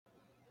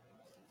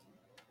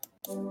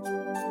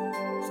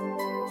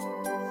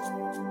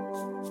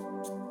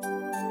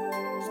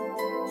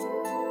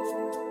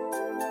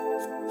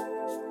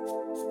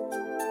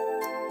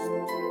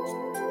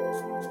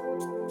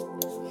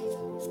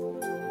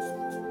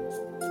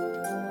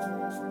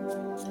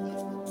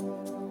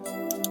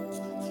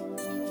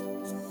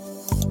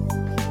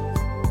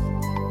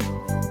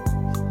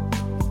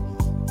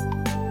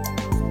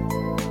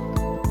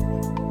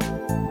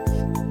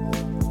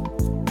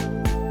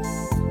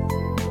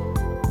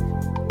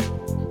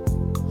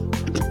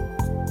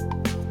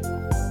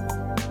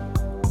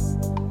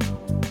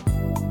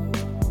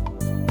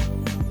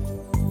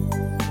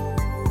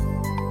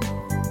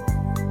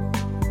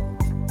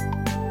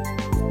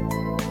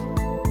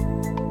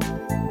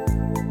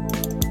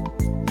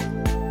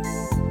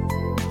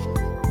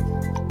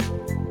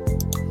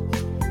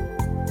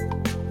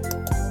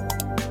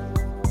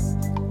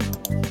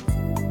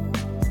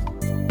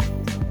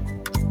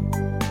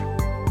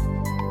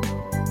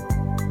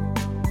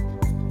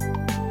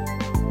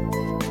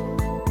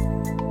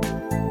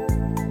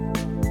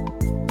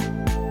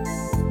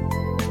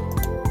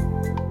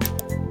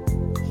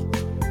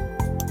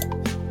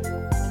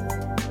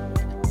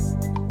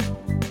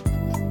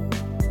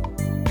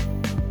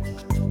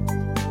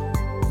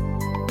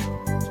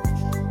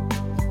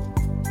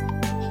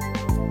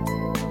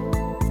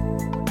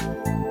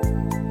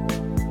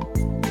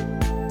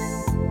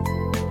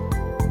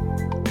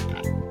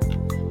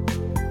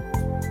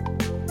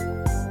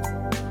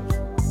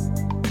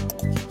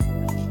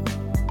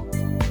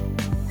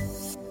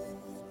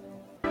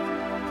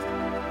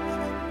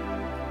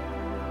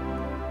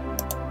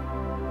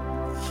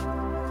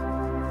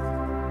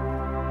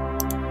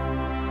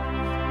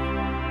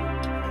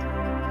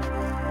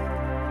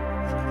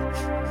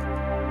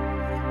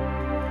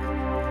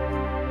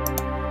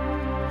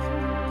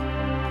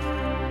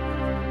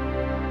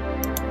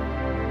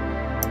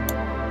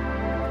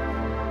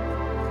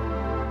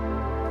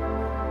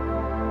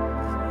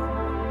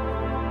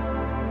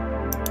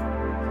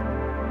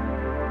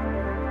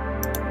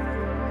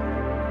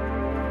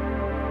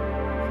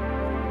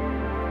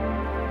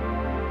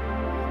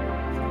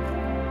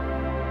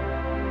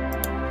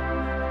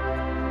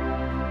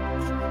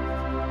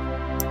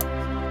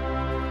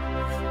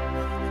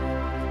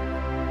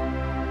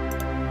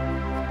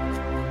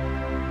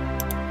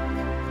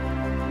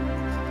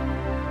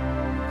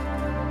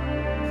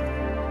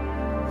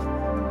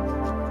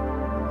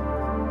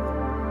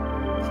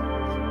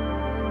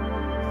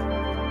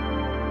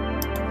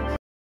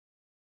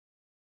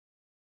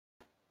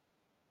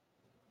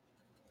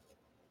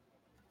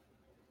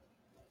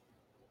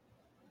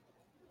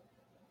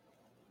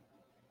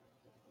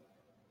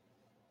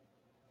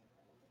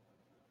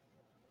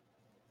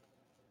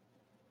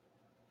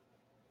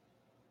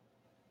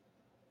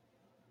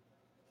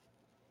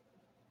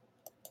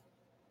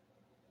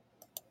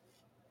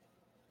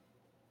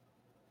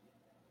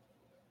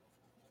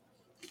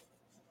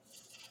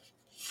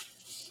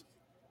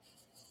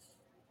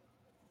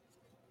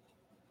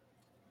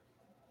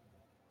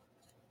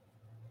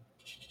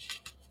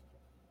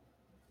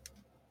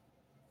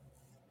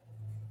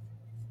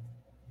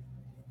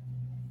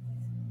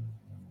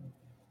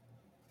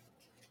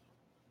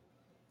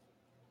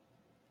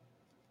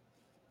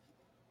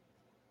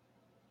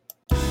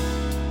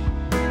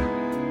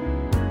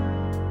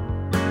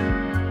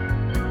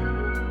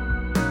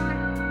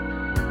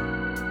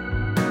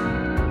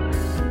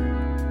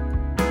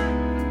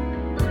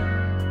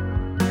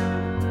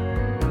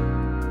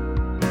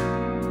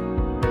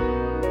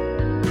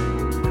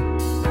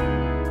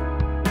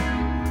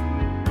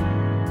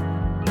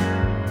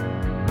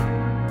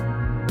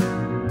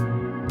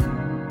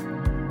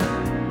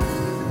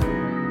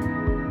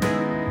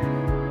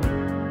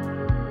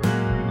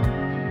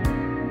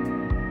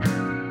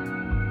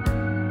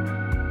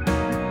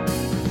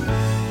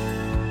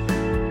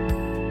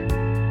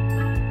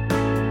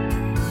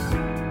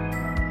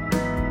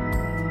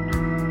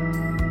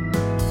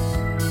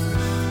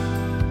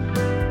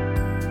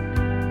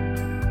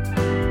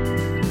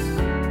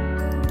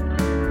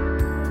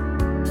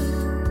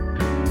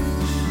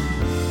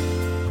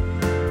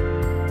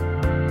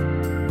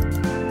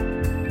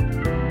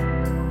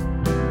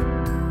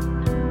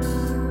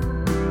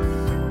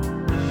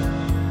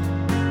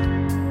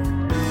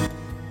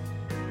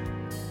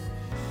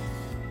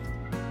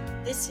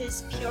This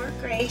is Pure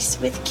Grace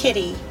with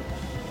Kitty,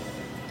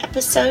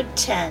 episode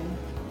 10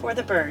 for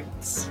the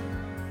birds.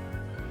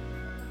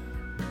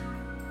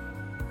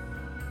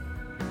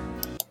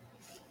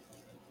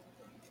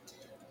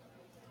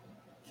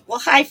 Well,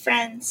 hi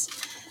friends.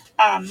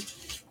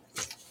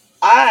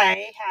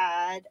 I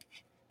had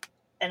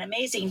an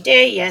amazing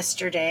day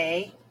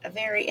yesterday, a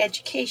very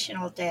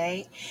educational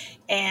day,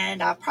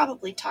 and I'll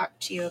probably talk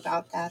to you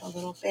about that a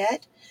little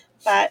bit.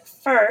 But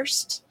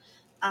first,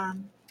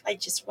 I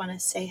just want to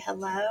say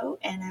hello,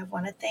 and I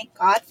want to thank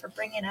God for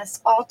bringing us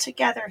all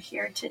together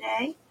here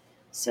today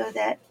so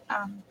that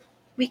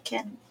we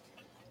can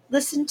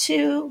listen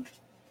to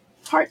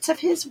parts of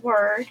His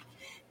Word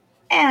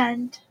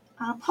and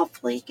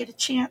hopefully get a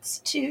chance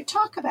to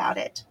talk about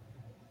it.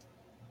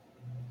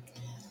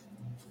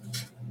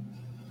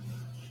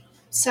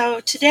 So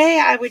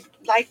today I would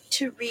like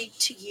to read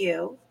to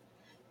you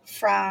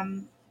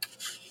from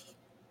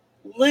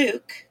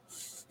Luke.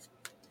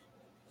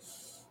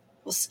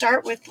 We'll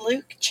start with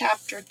Luke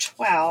chapter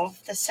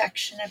 12, the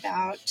section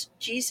about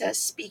Jesus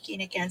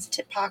speaking against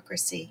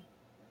hypocrisy.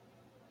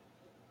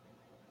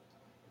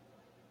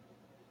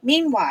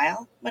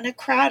 Meanwhile, when a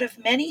crowd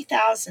of many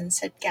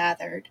thousands had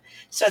gathered,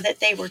 so that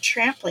they were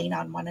trampling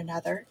on one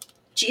another,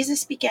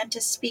 Jesus began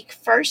to speak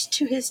first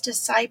to his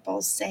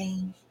disciples,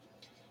 saying,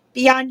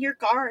 "Be on your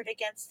guard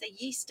against the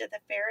yeast of the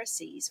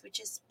Pharisees, which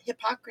is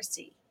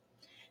hypocrisy.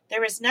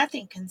 There is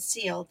nothing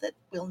concealed that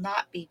will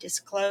not be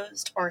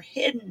disclosed, or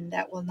hidden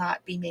that will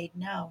not be made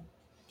known.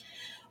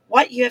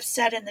 What you have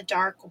said in the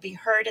dark will be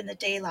heard in the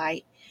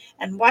daylight,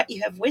 and what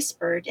you have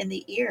whispered in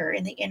the ear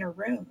in the inner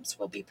rooms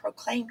will be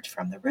proclaimed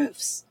from the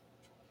roofs.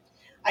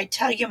 I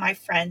tell you, my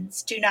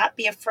friends, do not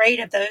be afraid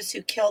of those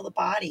who kill the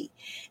body,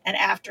 and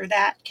after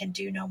that can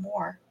do no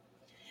more.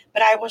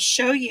 But I will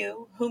show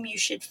you whom you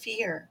should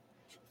fear.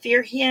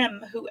 Fear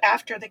him who,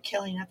 after the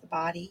killing of the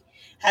body,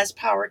 has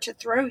power to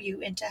throw you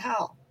into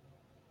hell.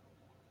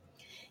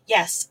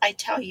 Yes, I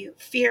tell you,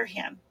 fear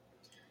him.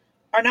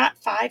 Are not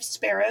 5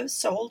 sparrows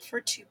sold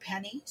for 2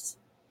 pennies?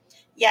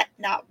 Yet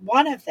not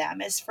one of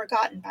them is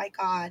forgotten by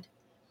God.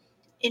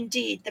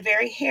 Indeed, the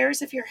very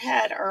hairs of your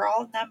head are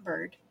all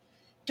numbered.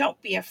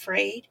 Don't be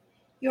afraid.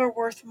 You are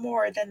worth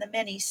more than the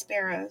many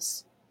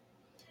sparrows.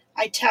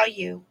 I tell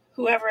you,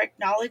 whoever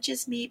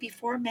acknowledges me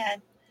before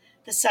men,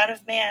 the Son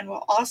of Man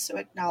will also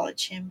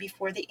acknowledge him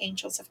before the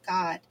angels of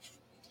God.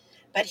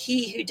 But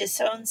he who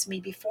disowns me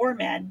before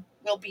men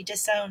will be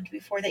disowned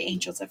before the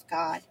angels of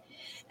God.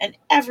 And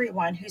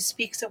everyone who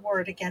speaks a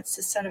word against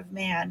the Son of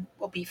Man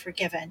will be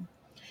forgiven.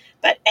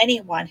 But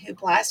anyone who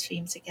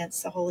blasphemes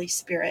against the Holy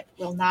Spirit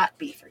will not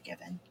be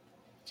forgiven.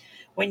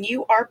 When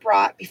you are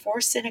brought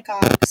before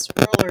synagogues,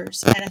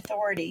 rulers, and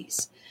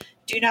authorities,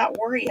 do not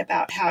worry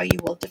about how you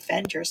will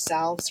defend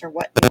yourselves or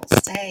what you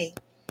will say,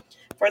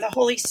 for the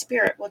Holy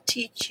Spirit will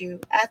teach you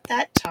at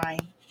that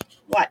time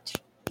what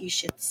you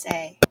should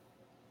say."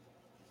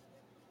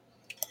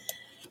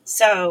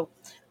 So,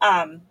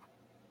 I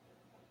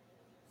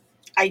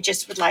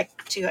just would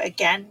like to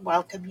again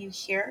welcome you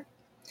here,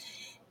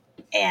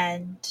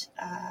 and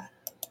I'm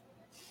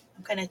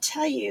going to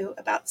tell you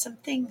about some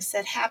things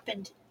that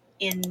happened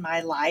in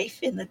my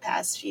life in the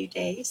past few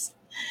days.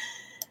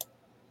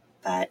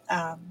 But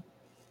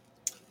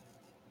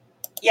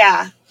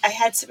yeah, I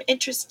had some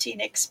interesting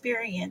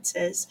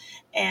experiences,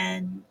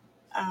 and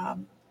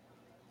um,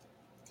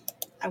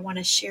 I want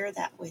to share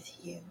that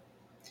with you.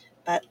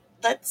 But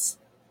let's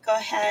go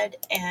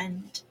ahead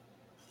and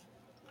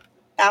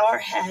bow our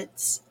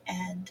heads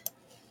and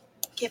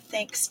give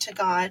thanks to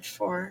God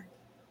for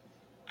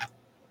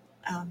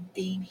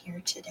being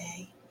here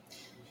today.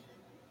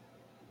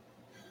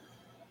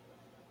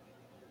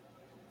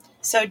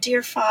 So,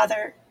 dear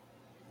Father,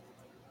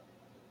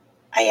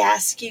 I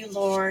ask you,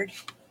 Lord,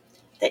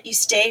 that you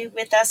stay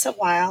with us a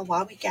while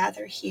we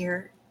gather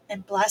here,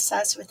 and bless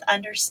us with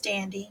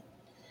understanding.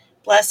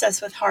 Bless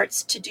us with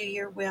hearts to do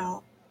your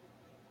will.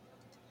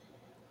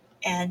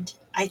 And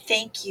I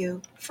thank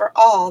you for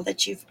all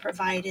that you've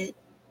provided.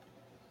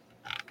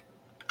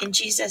 In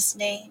Jesus'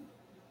 name,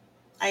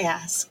 I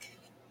ask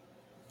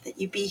that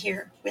you be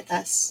here with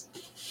us.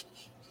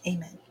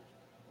 Amen.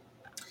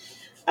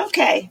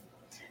 Okay,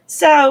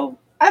 so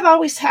I've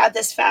always had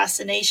this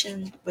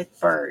fascination with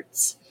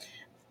birds.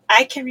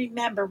 I can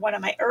remember one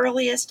of my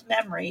earliest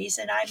memories,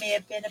 and I may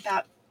have been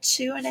about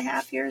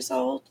 2.5 years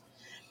old.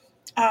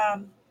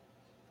 I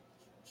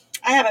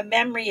have a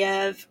memory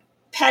of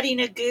petting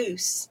a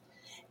goose,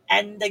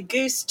 and the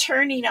goose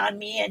turning on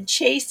me and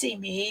chasing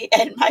me,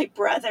 and my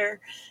brother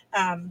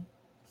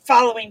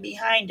following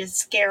behind to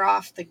scare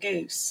off the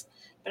goose.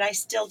 But I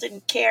still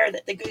didn't care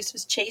that the goose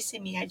was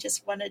chasing me. I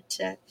just wanted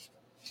to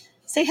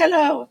say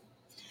hello.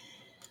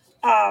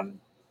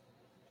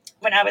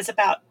 When I was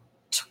about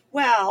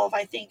 12,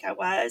 I think I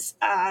was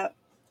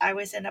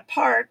in a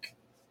park.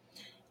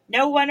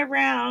 No one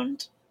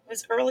around. It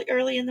was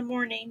early in the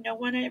morning. No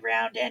one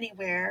around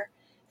anywhere.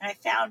 And I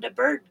found a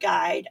bird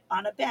guide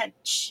on a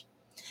bench,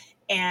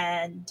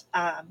 and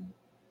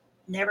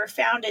never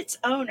found its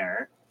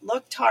owner.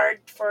 Looked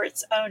hard for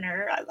its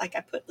owner.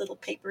 I put little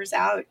papers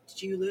out.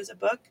 Did you lose a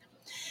book?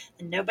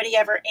 And nobody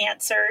ever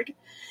answered.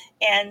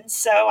 And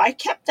so I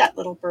kept that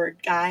little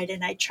bird guide,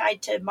 and I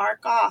tried to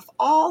mark off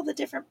all the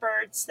different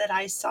birds that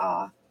I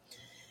saw.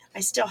 I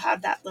still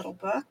have that little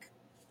book,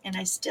 and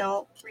I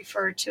still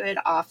refer to it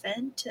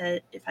often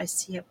to if I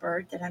see a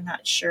bird that I'm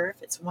not sure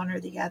if it's one or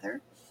the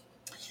other.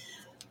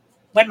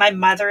 When my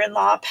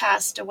mother-in-law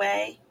passed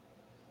away,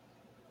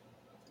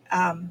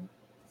 um,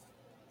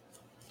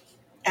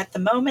 at the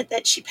moment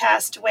that she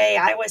passed away,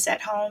 I was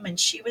at home and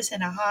she was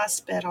in a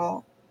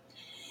hospital.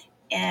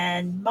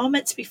 And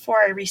moments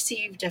before I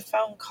received a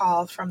phone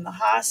call from the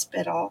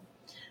hospital,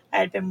 I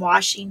had been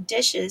washing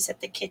dishes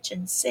at the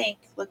kitchen sink,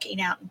 looking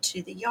out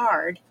into the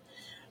yard.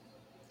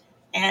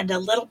 And a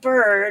little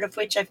bird, of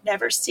which I've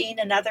never seen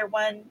another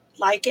one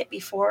like it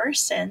before or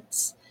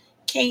since,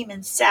 came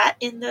and sat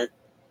in the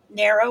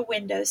narrow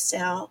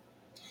windowsill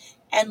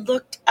and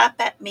looked up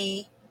at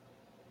me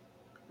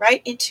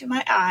right into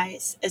my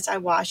eyes as I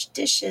washed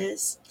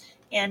dishes.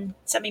 And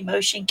some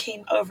emotion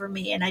came over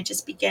me, and I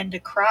just began to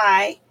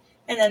cry.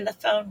 And then the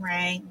phone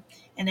rang,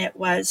 and it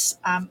was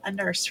a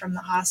nurse from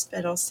the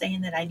hospital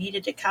saying that I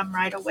needed to come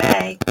right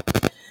away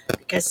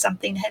because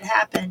something had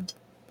happened.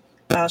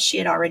 Well, she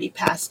had already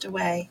passed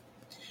away.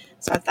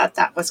 So I thought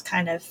that was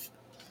kind of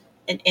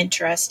an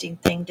interesting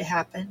thing to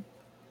happen.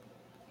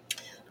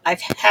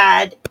 I've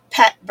had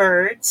pet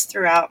birds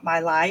throughout my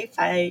life.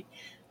 I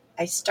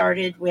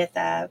started with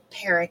a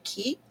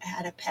parakeet. I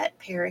had a pet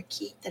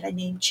parakeet that I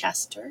named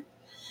Chester,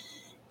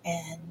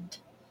 and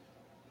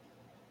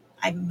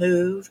I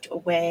moved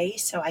away,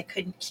 so I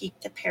couldn't keep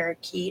the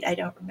parakeet. I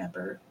don't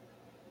remember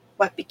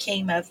what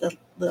became of the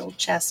little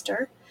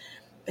Chester,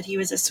 but he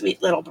was a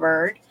sweet little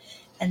bird.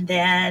 And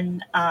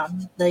then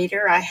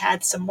later I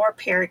had some more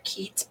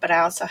parakeets, but I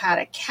also had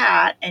a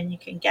cat, and you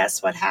can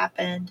guess what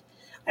happened.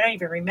 I don't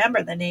even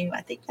remember the name.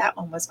 I think that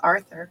one was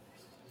Arthur.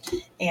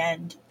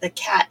 And the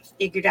cat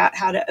figured out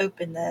how to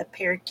open the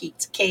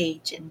parakeet's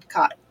cage and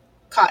caught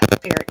the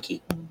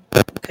parakeet and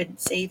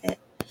couldn't save it.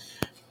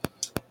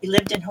 We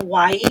lived in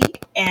Hawaii,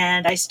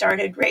 and I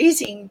started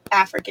raising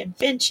African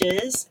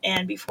finches,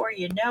 and before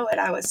you know it,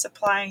 I was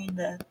supplying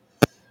the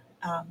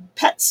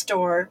pet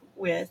store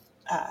with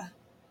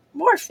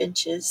more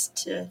finches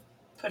to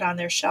put on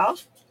their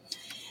shelf.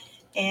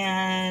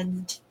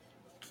 And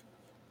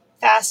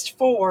fast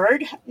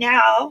forward,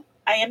 now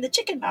I am the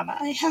chicken mama.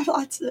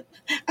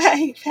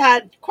 I've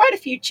had quite a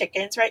few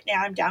chickens. Right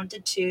now I'm down to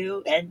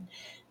two, and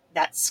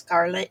that's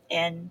Scarlet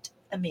and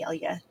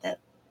Amelia that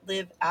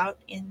live out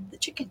in the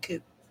chicken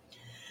coop.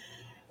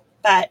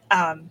 But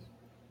I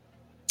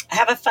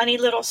have a funny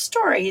little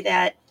story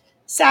that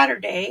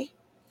Saturday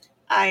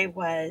I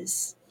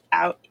was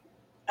out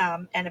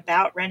and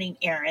about running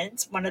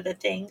errands. One of the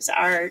things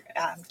our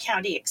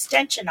county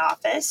extension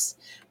office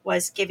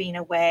was giving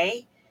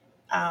away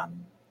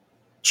um,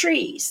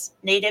 trees,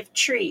 native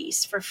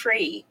trees for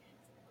free,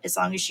 as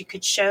long as you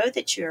could show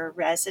that you're a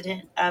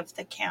resident of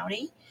the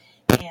county,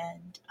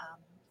 and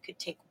you could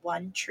take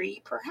one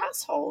tree per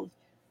household.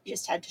 You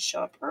just had to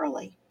show up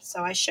early.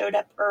 So I showed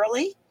up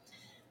early.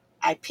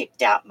 I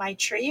picked out my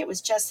tree. It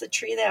was just the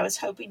tree that I was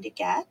hoping to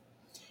get.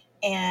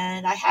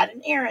 And I had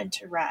an errand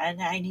to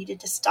run. I needed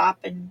to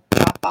stop and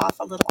drop off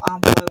a little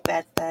envelope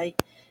at the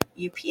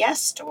UPS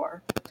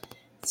store.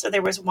 So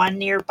there was one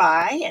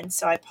nearby, and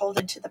so I pulled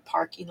into the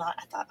parking lot.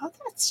 I thought, oh,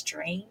 that's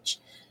strange.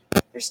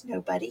 There's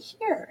nobody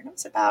here. And it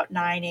was about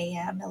 9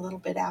 a.m., a little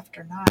bit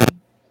after 9.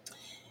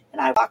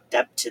 And I walked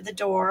up to the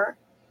door,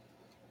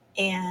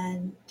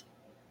 and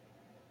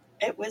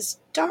it was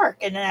dark.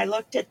 And then I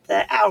looked at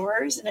the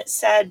hours, and it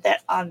said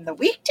that on the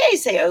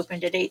weekdays they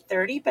opened at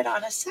 8:30, but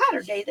on a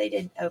Saturday they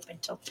didn't open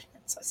till 10.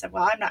 So I said,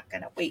 well, I'm not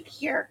going to wait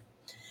here.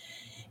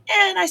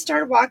 And I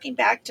started walking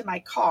back to my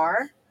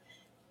car,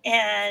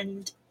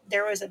 and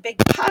there was a big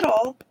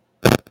puddle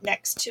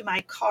next to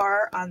my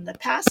car on the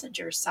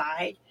passenger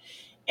side.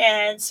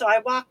 And so I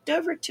walked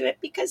over to it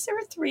because there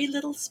were three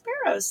little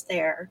sparrows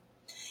there.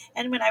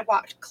 And when I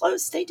walked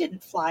close, they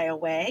didn't fly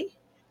away.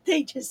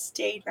 They just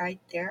stayed right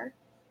there.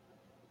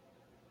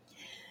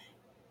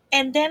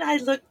 And then I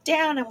looked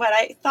down, and what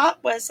I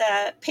thought was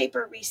a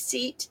paper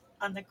receipt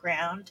on the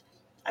ground.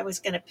 I was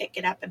going to pick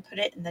it up and put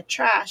it in the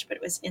trash, but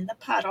it was in the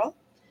puddle.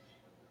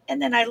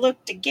 And then I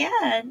looked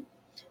again,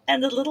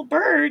 and the little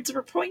birds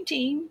were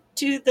pointing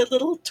to the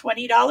little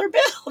 $20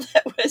 bill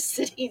that was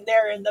sitting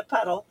there in the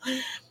puddle.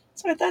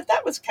 So I thought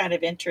that was kind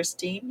of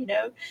interesting.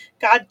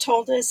 God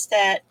told us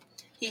that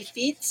He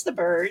feeds the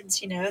birds,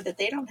 that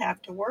they don't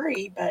have to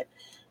worry, but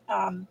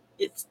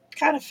it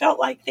kind of felt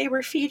like they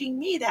were feeding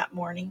me that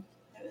morning.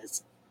 It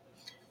was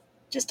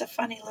just a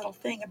funny little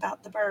thing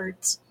about the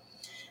birds.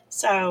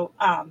 So,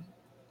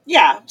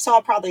 yeah, so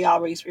I'll probably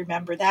always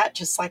remember that,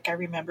 just like I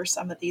remember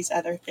some of these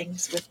other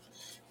things with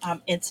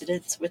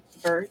incidents with the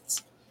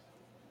birds.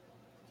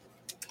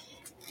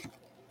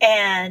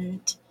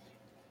 And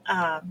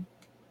um,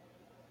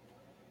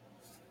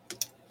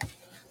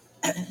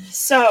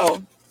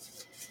 so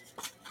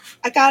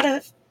I got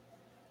a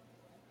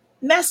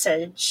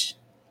message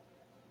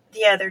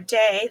the other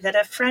day that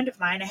a friend of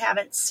mine I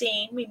haven't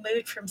seen, we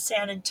moved from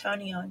San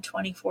Antonio in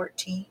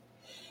 2014,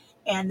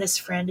 and this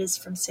friend is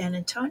from San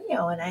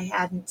Antonio, and I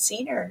hadn't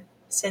seen her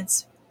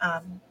since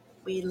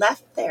we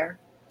left there.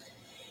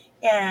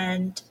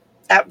 And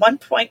at one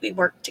point we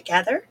worked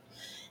together,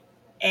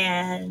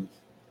 and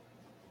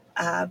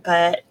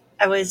but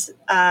I was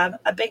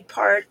a big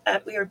part.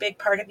 We were a big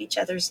part of each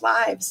other's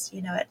lives,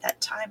 at that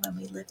time when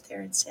we lived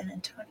there in San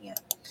Antonio.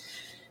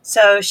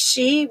 So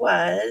she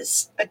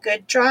was a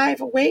good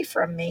drive away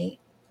from me.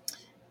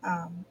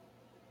 Um,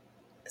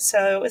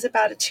 so it was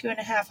about a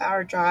 2.5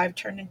 hour drive,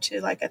 turned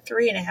into like a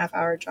 3.5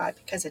 hour drive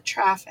because of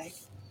traffic.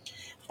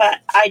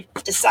 But I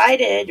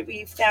decided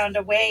we found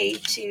a way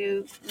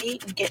to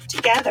meet and get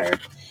together.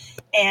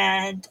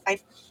 And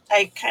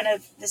I kind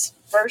of, this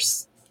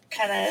verse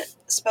kind of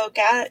spoke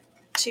out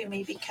to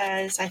me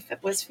because I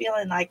was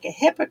feeling like a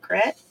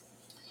hypocrite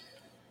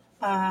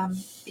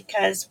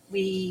because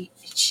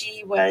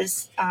she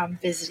was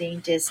visiting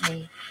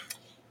Disney,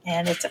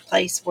 and it's a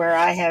place where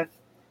I have,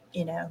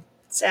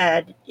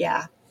 said,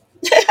 yeah,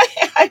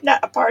 I'm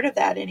not a part of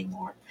that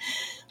anymore.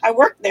 I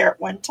worked there at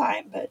one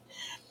time, but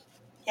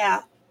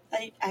yeah,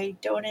 I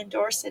don't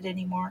endorse it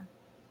anymore.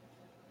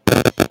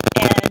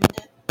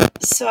 And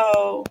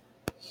so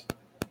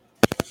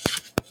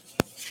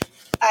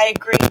I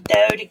agreed,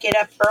 though, to get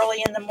up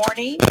early in the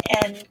morning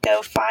and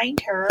go find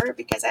her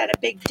because I had a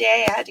big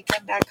day. I had to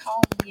come back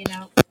home,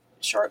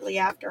 shortly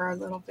after our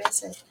little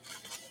visit.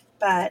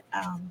 But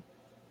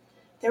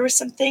there were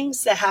some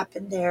things that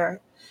happened there,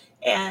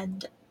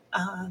 and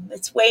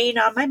it's weighing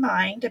on my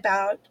mind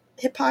about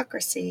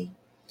hypocrisy.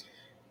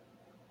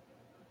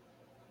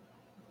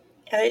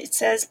 It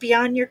says, "Be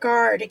on your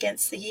guard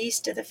against the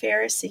yeast of the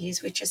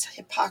Pharisees," which is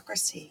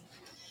hypocrisy.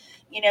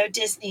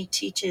 Disney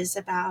teaches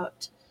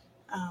about,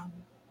 um,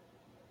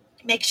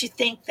 makes you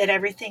think that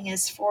everything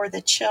is for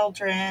the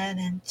children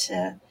and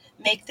to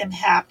make them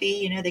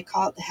happy. They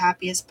call it the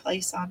happiest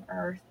place on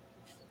earth.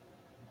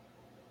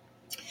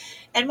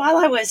 And while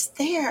I was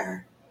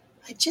there,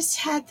 I just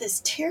had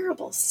this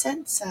terrible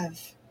sense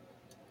of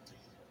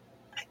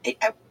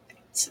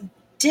some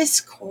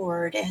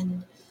discord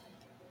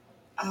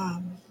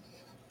um,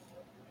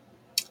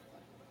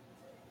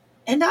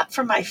 and not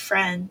from my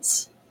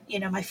friends.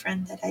 My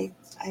friend that I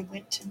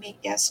went to meet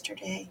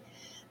yesterday,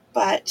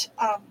 but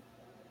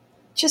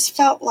just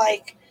felt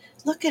like,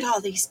 look at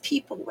all these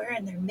people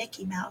wearing their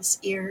Mickey Mouse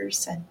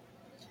ears,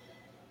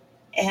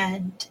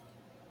 and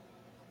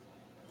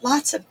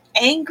lots of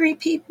angry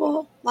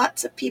people,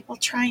 lots of people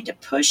trying to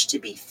push to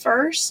be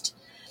first.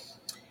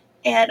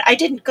 And I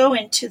didn't go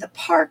into the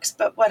parks,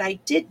 but what I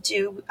did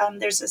do,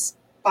 there's a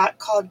spot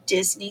called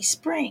Disney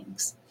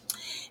Springs.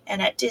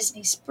 And at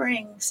Disney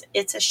Springs,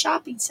 it's a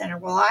shopping center.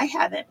 Well, I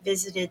haven't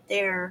visited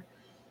there.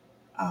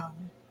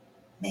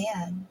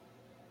 Man,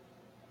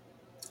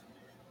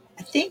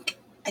 I think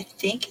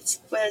it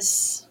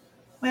was,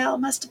 well, it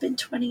must have been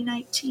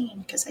 2019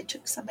 because I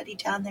took somebody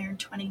down there in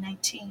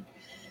 2019.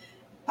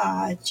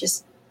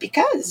 Just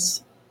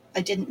because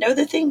I didn't know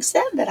the things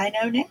then that I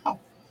know now.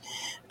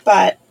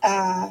 But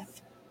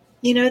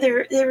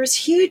there was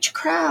huge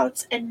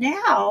crowds, and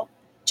now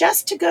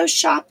just to go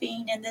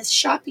shopping in this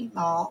shopping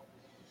mall,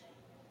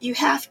 you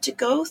have to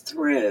go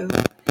through.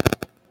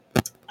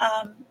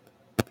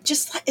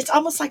 Just it's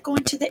almost like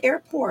going to the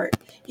airport.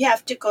 You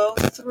have to go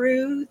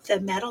through the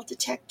metal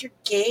detector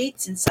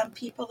gates, and some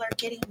people are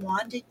getting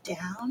wanded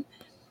down,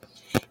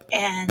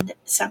 and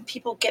some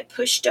people get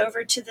pushed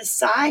over to the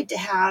side to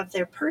have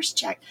their purse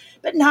checked.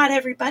 But not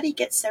everybody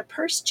gets their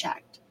purse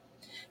checked.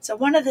 So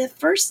one of the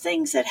first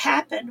things that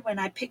happened when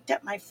I picked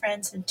up my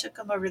friends and took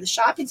them over to the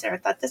shopping center, I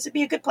thought this would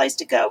be a good place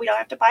to go. We don't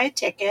have to buy a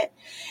ticket,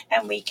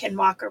 and we can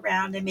walk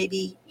around and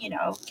maybe,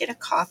 get a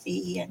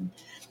coffee and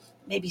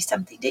maybe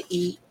something to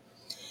eat.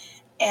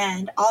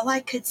 And all I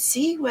could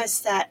see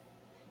was that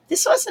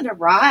this wasn't a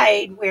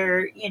ride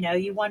where,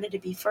 you wanted to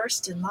be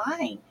first in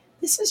line.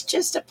 This is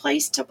just a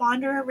place to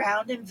wander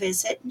around and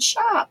visit and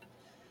shop.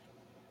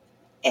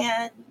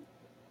 And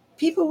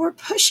people were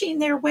pushing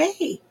their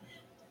way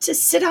to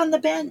sit on the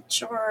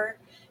bench or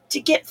to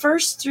get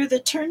first through the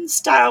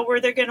turnstile where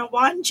they're going to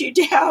wand you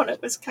down.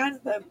 It was kind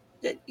of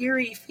an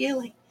eerie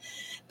feeling.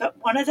 But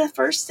one of the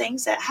first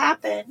things that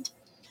happened,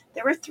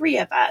 there were three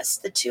of us,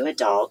 the two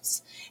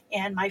adults,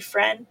 and my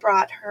friend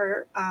brought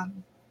her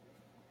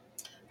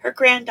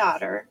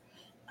granddaughter.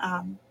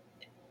 And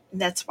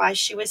that's why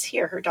she was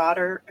here.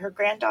 Her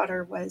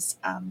granddaughter was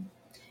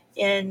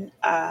in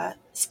a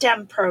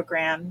STEM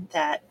program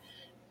that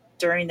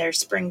during their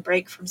spring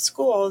break from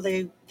school,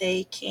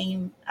 they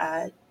came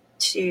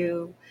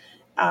to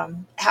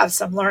have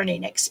some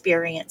learning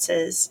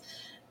experiences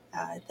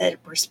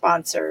that were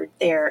sponsored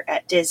there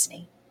at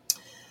Disney.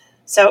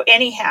 So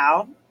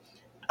anyhow,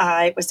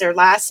 it was their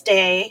last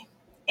day,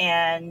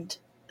 and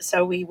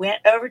so we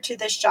went over to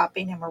the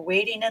shopping and we're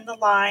waiting in the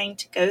line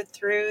to go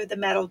through the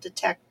metal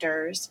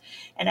detectors.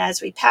 And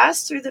as we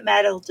passed through the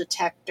metal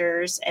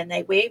detectors and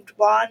they waved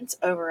wands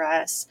over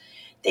us,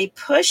 they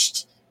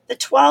pushed the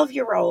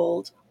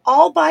 12-year-old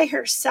all by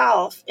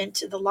herself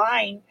into the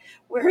line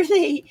where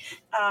they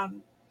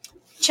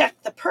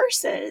checked the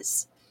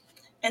purses.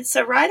 And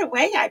so right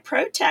away I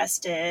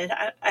protested.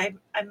 I'm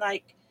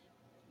like,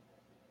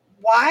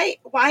 why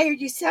are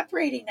you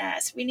separating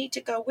us? We need to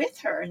go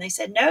with her. And they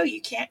said, no,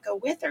 you can't go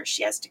with her.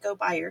 She has to go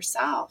by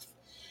herself.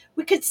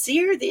 We could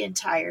see her the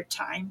entire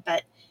time,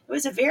 but it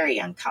was a very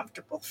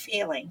uncomfortable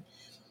feeling.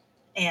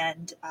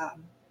 And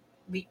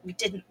we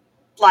didn't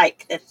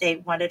like that they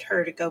wanted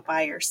her to go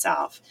by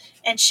herself.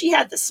 And she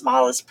had the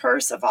smallest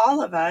purse of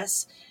all of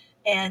us.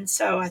 And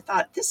so I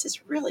thought, this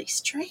is really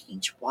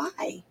strange.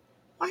 Why?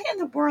 Why in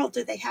the world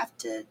do they have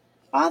to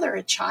bother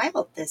a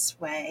child this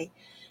way?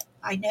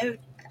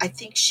 I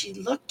think she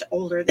looked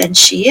older than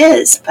she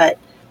is, but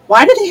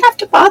why do they have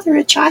to bother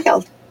a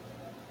child?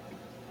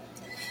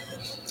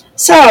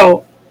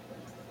 So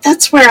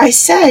that's where I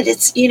said,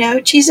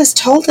 Jesus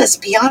told us,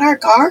 be on our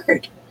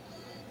guard.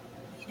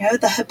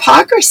 The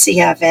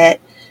hypocrisy of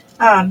it.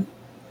 um,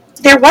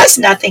 there was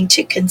nothing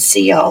to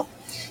conceal.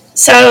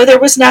 So there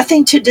was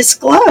nothing to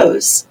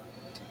disclose.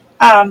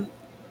 Um,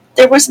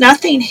 there was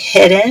nothing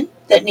hidden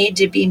that needed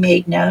to be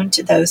made known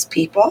to those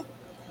people.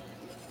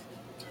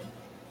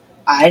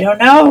 I don't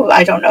know.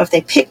 I don't know if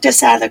they picked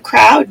us out of the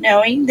crowd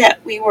knowing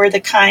that we were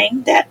the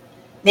kind that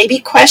maybe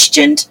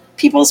questioned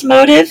people's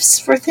motives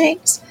for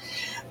things.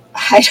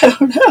 I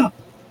don't know.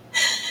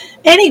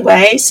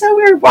 Anyway, so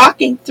we were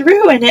walking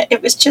through, and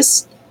it was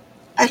just,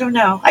 I don't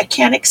know. I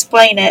can't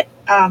explain it.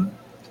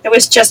 It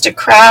was just a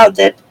crowd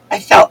that I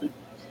felt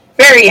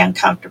very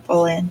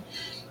uncomfortable in.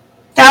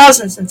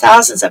 Thousands and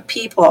thousands of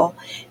people,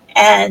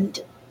 and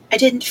I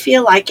didn't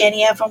feel like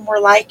any of them were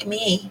like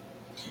me.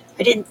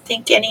 I didn't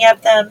think any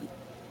of them,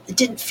 it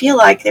didn't feel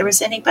like there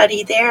was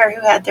anybody there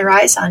who had their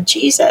eyes on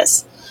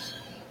Jesus.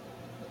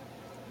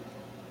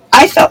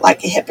 I felt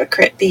like a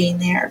hypocrite being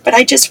there, but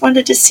I just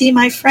wanted to see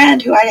my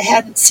friend who I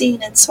hadn't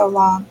seen in so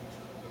long.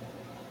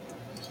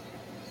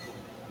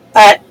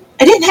 But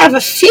I didn't have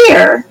a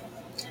fear.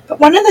 But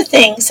one of the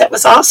things that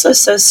was also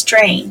so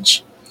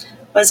strange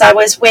was I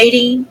was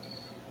waiting.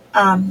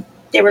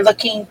 They were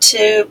looking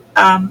to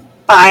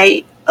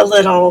buy a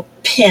little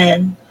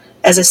pin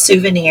as a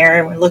souvenir,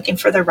 and we're looking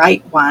for the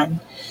right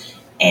one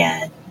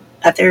and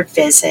of their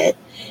visit.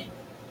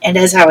 And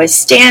as I was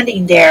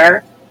standing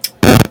there,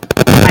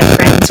 my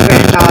friend's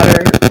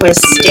granddaughter was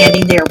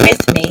standing there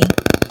with me,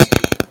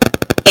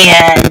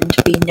 and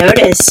we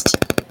noticed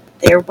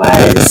there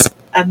was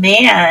a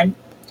man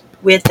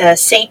with a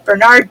St.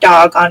 Bernard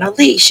dog on a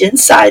leash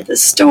inside the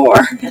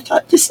store. I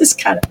thought, this is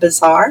kind of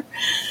bizarre.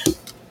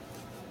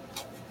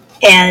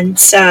 And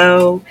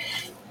so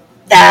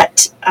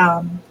that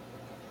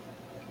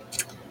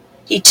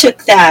he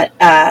took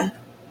that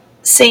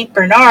St.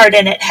 Bernard,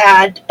 and it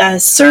had a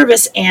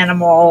service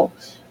animal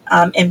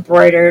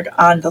embroidered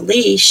on the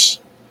leash.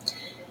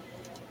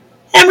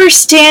 And we're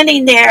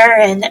standing there,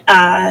 and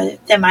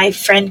then my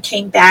friend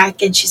came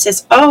back, and she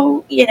says,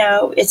 oh,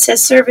 it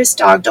says service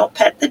dog. Don't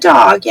pet the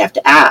dog. You have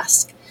to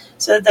ask.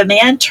 So the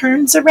man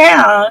turns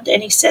around,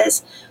 and he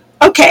says,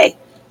 okay,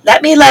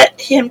 let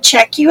him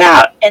check you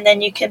out, and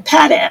then you can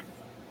pet him.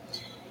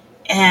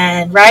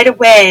 And right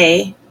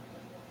away,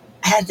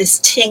 I had this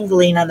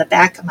tingling on the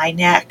back of my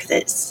neck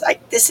that's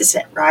like, this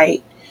isn't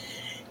right.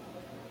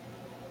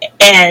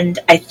 And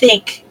I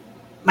think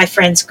my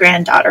friend's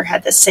granddaughter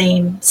had the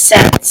same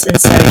sense,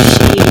 and so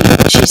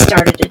she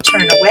started to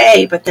turn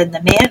away, but then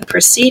the man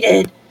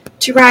proceeded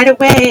to right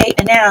away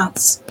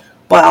announce,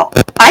 well,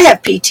 I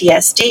have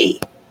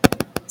PTSD.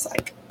 It's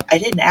like, I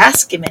didn't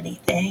ask him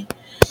anything,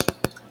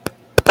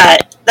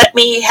 but let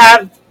me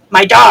have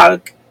my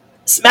dog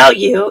smell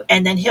you,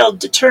 and then he'll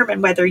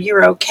determine whether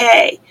you're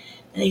okay.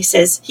 And he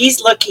says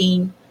he's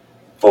looking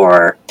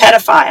for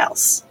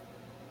pedophiles.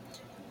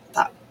 I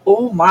thought,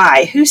 oh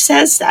my, who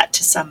says that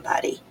to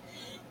somebody?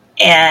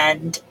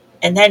 And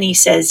then he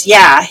says,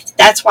 yeah,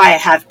 that's why I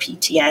have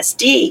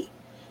PTSD.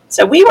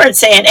 So we weren't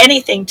saying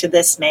anything to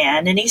this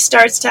man, and he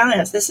starts telling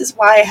us, this is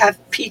why I have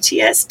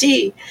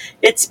PTSD.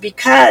 It's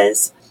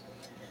because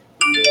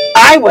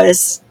I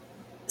was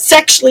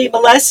sexually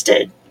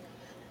molested,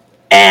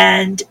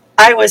 and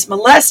I was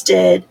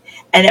molested,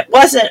 and it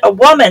wasn't a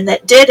woman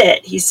that did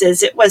it. He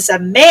says it was a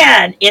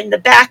man in the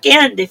back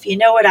end, if you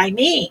know what I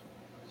mean.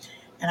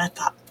 And I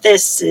thought,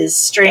 this is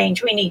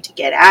strange. We need to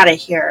get out of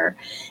here.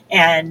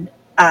 And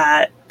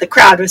the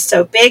crowd was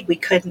so big we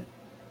couldn't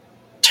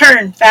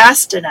turn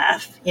fast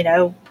enough. We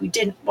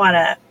didn't want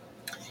to.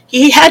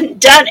 He hadn't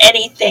done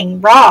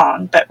anything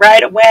wrong, but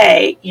right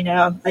away,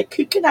 I'm like,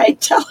 who can I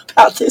tell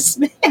about this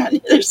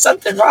man? There's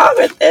something wrong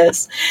with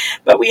this.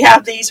 But we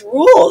have these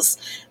rules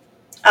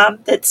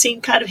that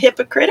seem kind of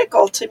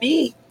hypocritical to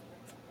me.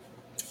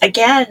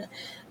 Again,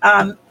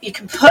 you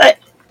can put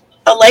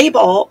a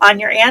label on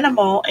your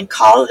animal and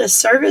call it a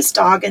service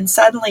dog, and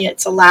suddenly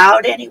it's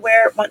allowed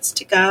anywhere it wants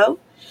to go.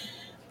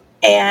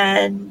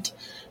 And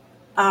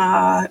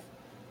I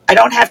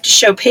don't have to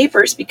show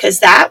papers,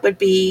 because that would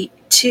be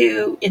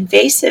too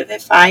invasive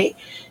if I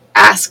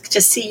ask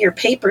to see your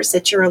papers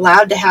that you're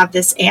allowed to have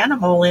this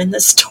animal in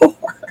the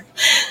store.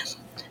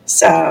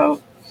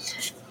 So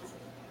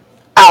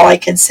all I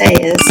can say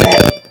is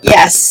that,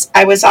 yes,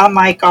 I was on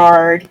my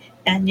guard,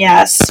 and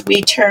yes,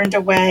 we turned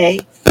away.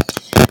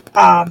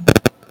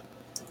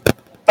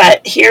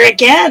 But here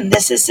again,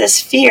 this is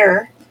this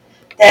fear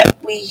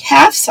that we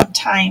have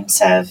sometimes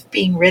of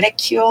being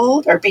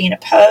ridiculed or being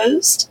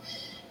opposed.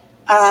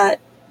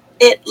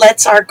 It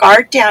lets our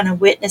guard down in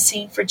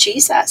witnessing for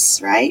Jesus,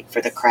 right?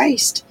 For the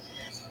Christ.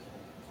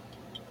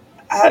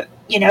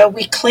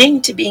 We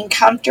cling to being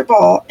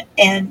comfortable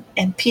and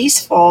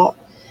peaceful,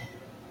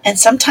 and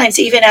sometimes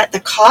even at the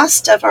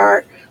cost of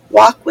our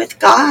walk with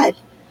God.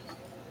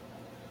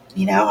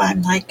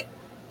 I'm like,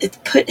 it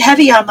put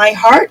heavy on my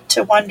heart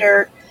to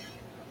wonder,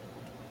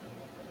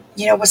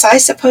 was I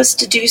supposed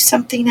to do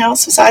something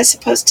else? Was I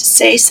supposed to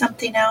say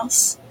something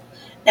else?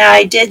 Now,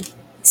 I did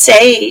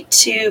say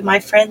to my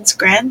friend's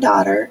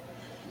granddaughter,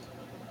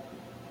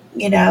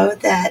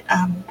 that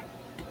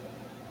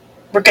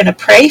we're going to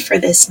pray for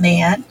this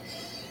man.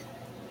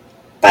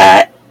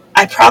 But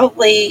I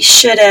probably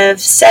should have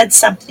said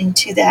something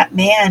to that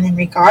man in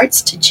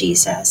regards to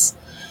Jesus.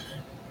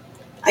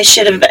 I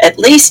should have at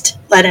least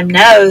let him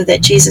know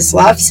that Jesus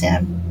loves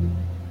him.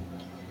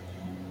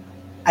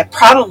 I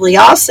probably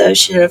also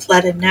should have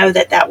let him know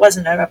that that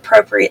wasn't an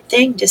appropriate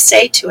thing to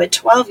say to a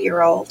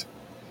 12-year-old.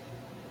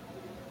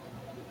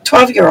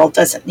 12-year-old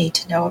doesn't need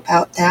to know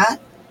about that.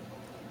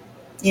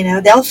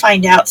 They'll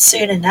find out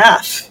soon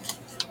enough.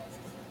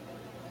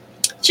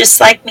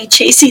 Just like me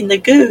chasing the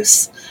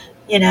goose,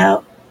 you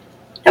know,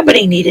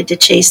 nobody needed to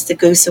chase the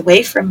goose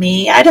away from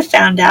me. I'd have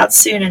found out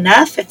soon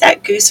enough if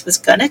that goose was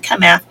going to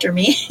come after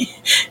me.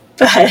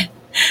 But,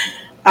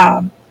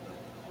 um,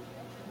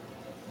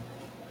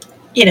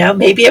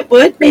 maybe it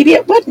would, maybe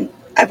it wouldn't.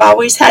 I've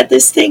always had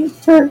this thing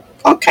for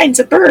all kinds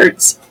of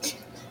birds.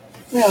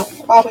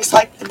 I've always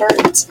liked the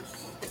birds.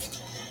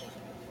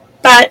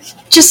 But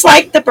just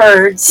like the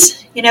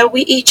birds,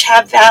 we each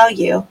have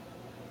value.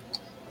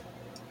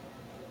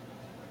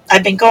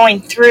 I've been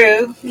going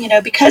through,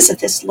 because of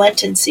this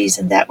Lenten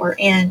season that we're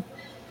in,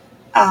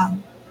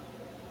 um,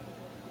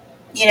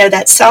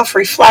 that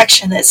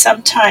self-reflection that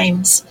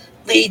sometimes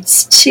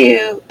leads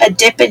to a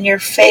dip in your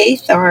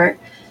faith, or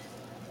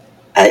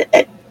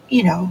a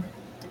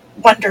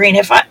wondering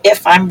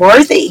if I'm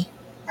worthy,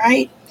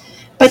 right?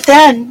 But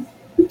then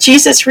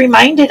Jesus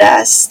reminded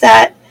us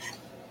that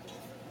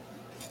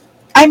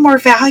I'm more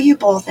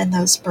valuable than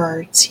those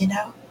birds.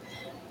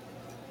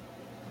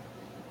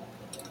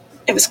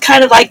 It was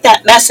kind of like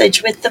that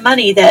message with the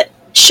money that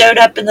showed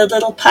up in the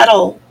little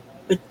puddle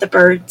with the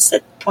birds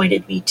that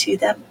pointed me to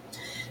them.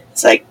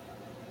 It's like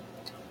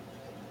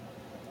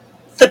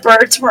the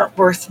birds weren't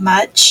worth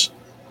much,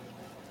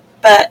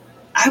 but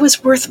I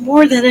was worth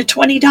more than a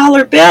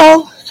 $20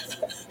 bill,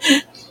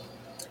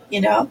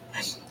 you know?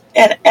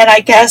 And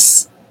I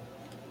guess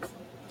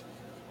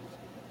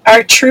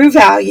our true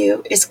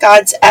value is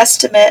God's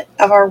estimate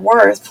of our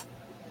worth,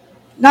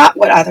 not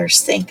what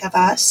others think of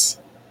us.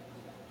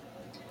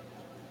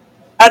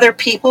 Other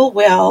people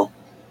will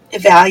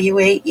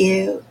evaluate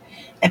you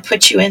and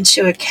put you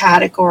into a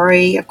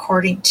category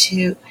according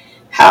to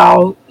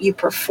how you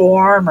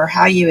perform or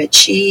how you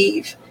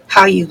achieve,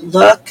 how you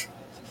look.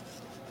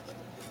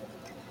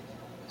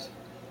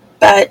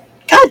 But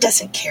God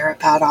doesn't care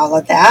about all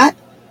of that.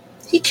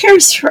 He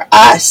cares for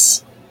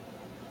us,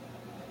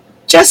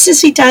 just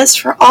as He does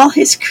for all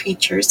His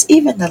creatures,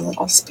 even the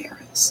little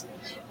sparrows,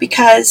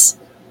 because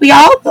we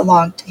all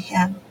belong to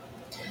Him.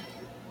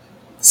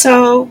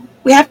 So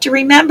we have to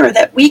remember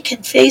that we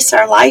can face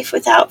our life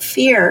without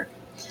fear.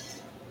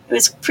 It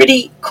was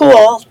pretty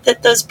cool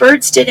that those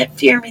birds didn't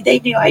fear me. They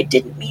knew I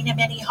didn't mean them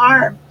any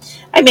harm.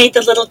 I made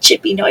the little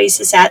chippy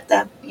noises at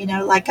them,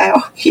 like I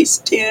always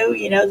do,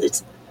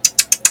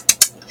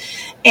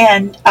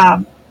 and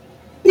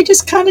they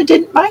just kind of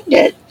didn't mind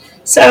it.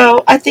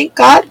 So I think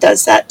God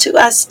does that to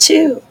us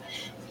too.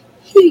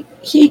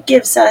 He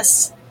gives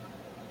us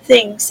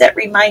things that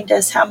remind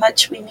us how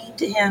much we mean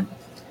to Him.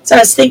 So I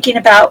was thinking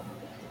about,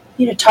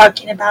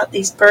 talking about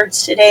these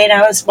birds today, and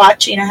I was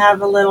watching. I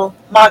have a little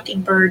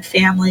mockingbird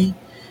family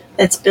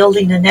that's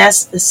building a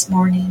nest this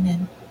morning,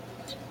 and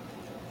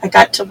I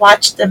got to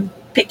watch them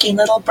picking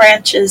little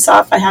branches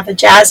off. I have a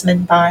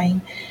jasmine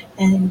vine,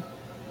 and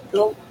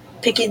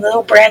picking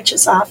little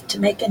branches off to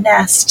make a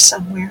nest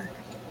somewhere.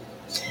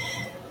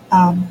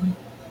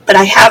 But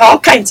I have all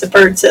kinds of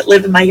birds that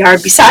live in my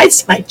yard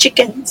besides my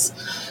chickens.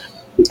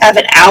 I have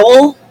an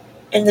owl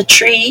in the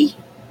tree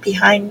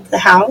behind the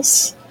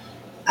house.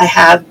 I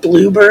have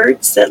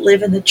bluebirds that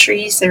live in the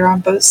trees. They're on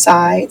both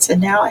sides. And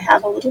now I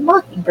have a little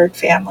mockingbird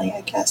family,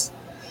 I guess.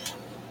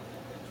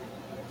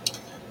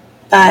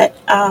 But,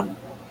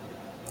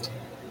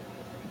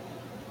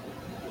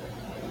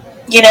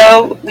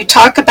 we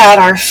talk about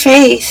our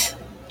faith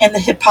and the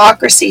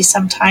hypocrisy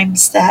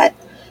sometimes that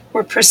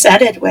we're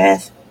presented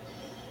with.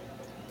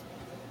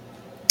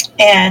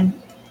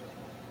 And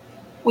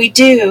we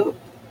do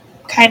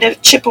kind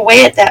of chip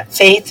away at that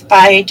faith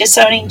by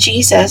disowning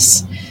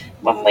Jesus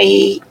when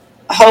we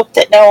hope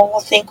that no one will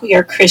think we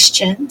are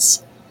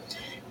Christians.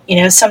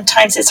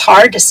 Sometimes it's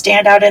hard to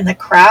stand out in the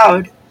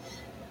crowd.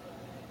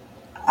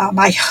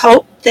 I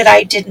hope that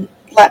I didn't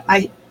let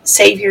my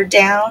Savior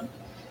down.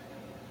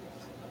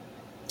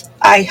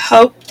 I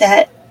hope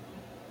that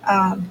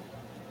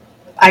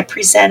I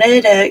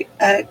presented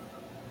a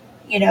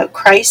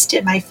Christ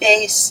in my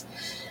face,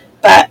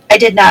 but I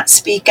did not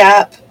speak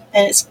up.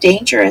 And it's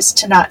dangerous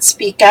to not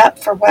speak up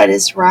for what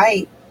is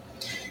right.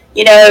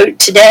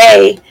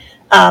 Today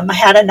I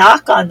had a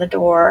knock on the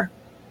door,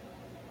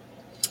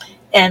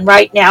 and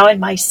right now in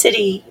my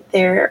city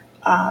there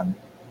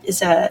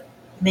is a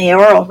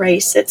mayoral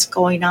race that's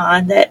going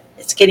on that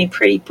it's getting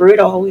pretty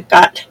brutal. We've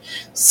got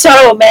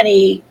so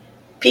many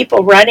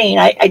people running.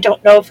 I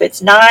don't know if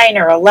it's 9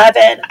 or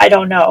 11. I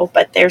don't know,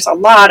 but there's a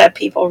lot of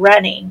people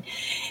running,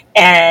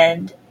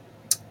 and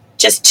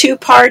just two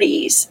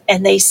parties,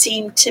 and they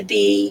seem to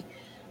be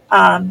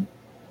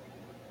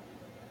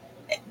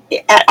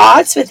at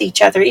odds with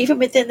each other, even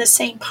within the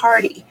same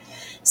party.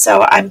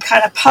 So I'm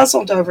kind of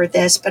puzzled over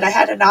this, but I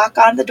had a knock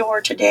on the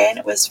door today, and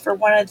it was for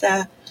one of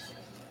the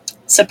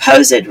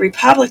supposed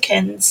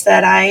Republicans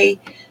that I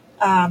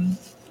um,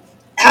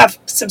 have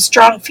some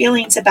strong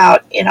feelings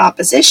about in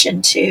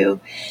opposition to.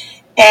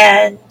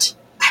 And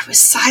I was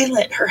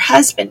silent. Her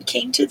husband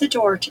came to the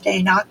door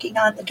today, knocking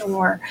on the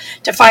door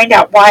to find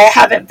out why I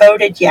haven't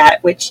voted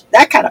yet, which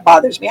that kind of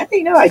bothers me. I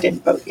didn't know I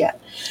didn't vote yet.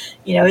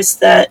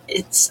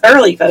 It's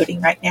early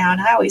voting right now,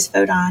 and I always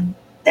vote on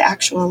the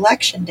actual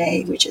election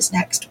day, which is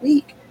next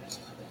week.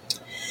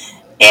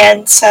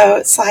 And so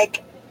it's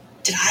like,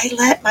 did I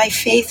let my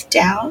faith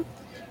down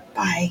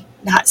by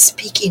not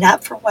speaking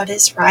up for what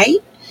is right?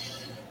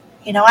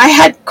 I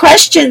had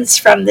questions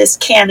from this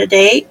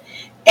candidate,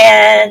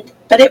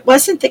 but it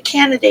wasn't the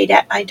candidate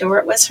at my door,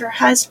 it was her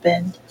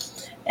husband.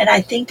 And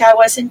I think I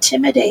was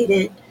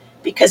intimidated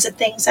because of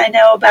things I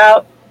know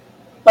about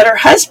what her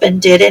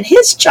husband did in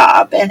his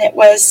job, and it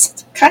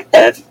was kind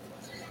of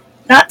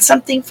not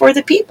something for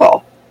the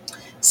people.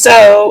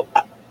 So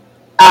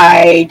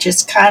I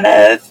just kind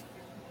of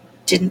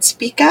didn't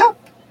speak up.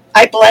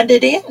 I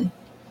blended in.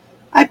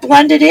 I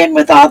blended in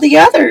with all the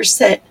others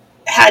that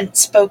hadn't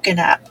spoken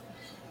up.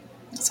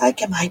 It's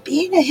like, am I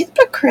being a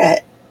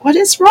hypocrite? What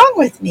is wrong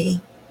with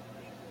me?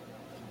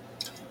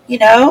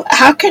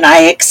 How can I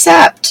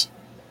accept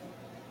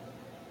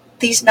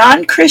these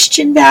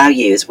non-Christian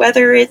values,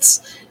 whether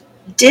it's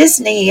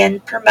Disney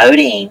and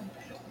promoting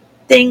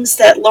things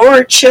that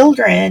lure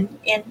children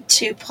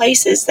into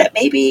places that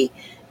maybe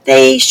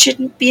they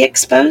shouldn't be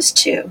exposed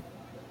to?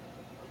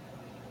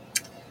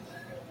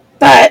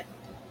 But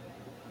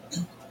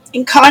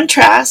in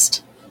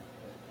contrast,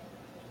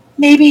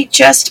 maybe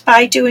just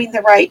by doing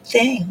the right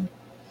thing,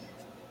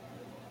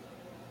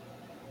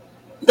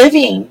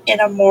 living in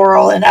a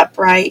moral and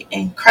upright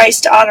and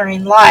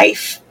Christ-honoring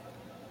life,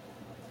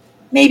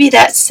 maybe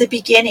that's the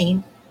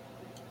beginning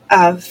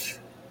of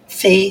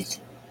faith,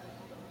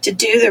 to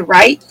do the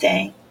right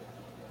thing.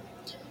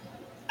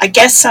 I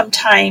guess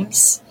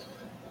sometimes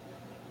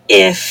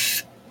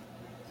if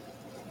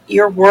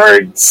your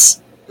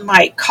words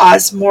might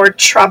cause more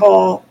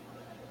trouble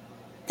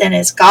than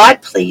is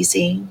God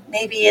pleasing,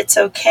 maybe it's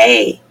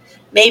okay.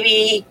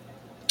 Maybe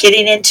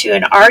getting into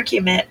an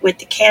argument with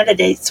the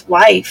candidate's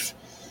wife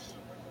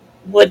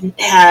wouldn't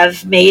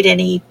have made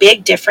any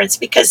big difference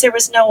because there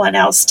was no one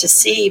else to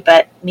see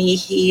but me,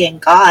 he,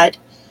 and God.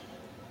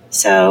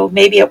 So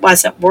maybe it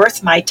wasn't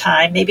worth my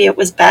time. Maybe it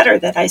was better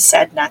that I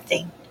said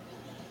nothing.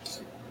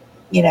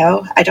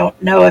 I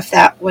don't know if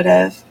that would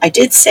have. I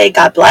did say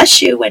God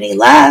bless you when he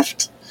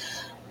left,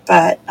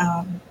 but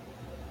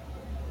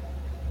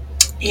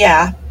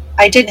yeah,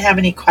 I didn't have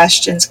any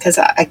questions because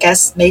I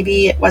guess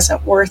maybe it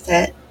wasn't worth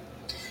it.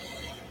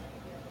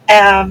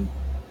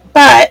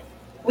 But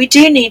we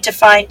do need to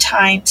find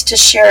times to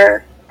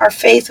share our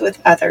faith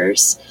with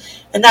others.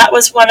 And that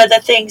was one of the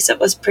things that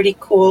was pretty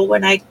cool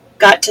when I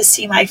got to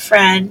see my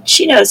friend.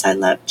 She knows I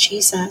love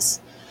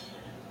Jesus,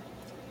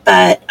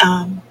 but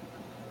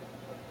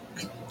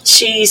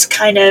she's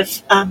kind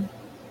of,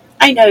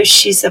 I know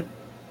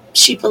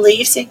she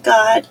believes in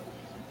God.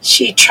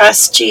 She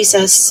trusts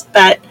Jesus,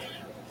 but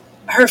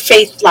her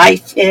faith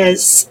life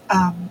is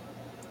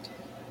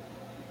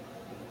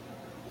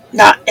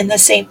not in the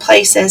same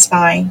place as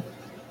mine.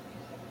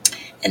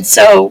 And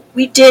so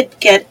we did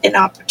get an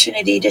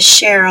opportunity to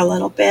share a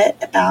little bit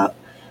about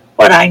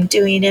what I'm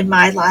doing in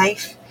my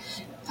life,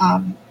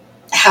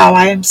 how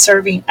I am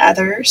serving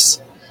others,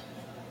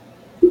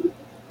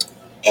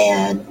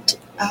 and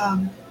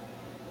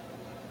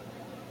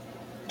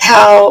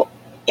how,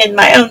 in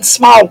my own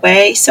small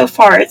way, so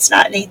far it's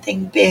not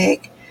anything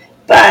big,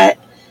 but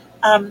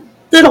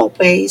little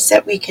ways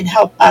that we can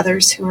help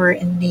others who are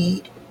in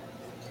need,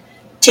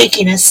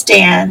 taking a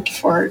stand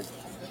for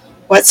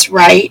what's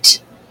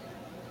right,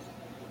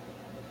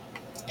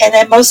 and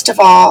then most of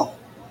all,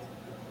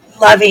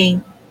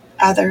 loving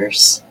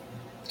others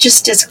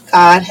just as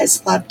God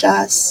has loved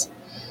us.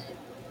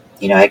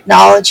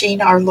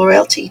 Acknowledging our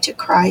loyalty to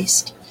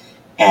Christ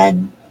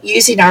and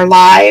using our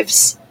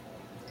lives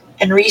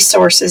and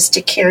resources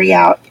to carry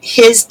out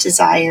his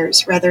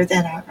desires rather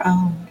than our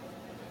own.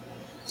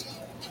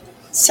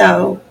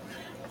 So,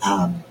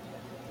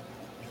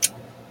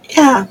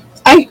 yeah,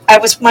 I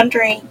was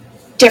wondering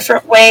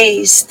different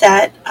ways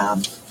that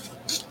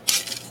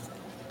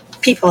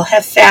people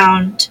have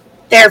found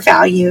their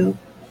value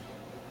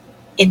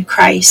in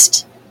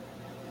Christ,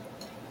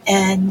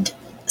 and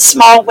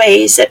small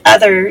ways that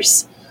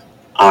others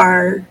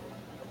are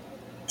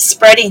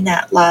spreading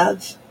that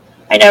love.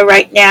 I know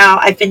right now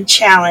I've been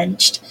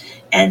challenged,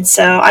 and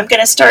so I'm going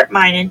to start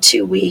mine in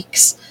 2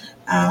 weeks.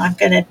 I'm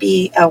going to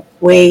be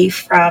away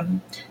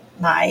from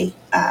my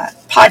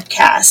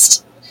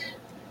podcast,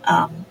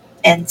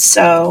 and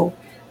so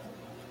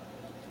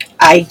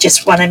I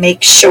just want to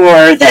make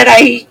sure that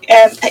I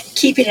am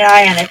keeping an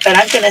eye on it. But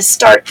I'm going to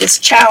start this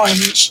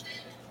challenge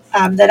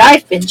that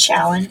I've been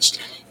challenged,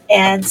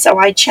 and so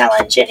I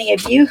challenge any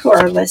of you who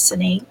are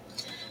listening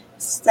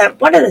that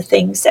one of the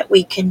things that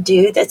we can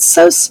do that's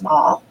so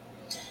small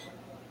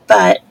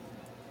but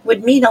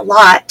would mean a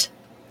lot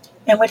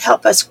and would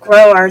help us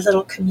grow our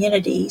little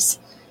communities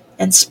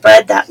and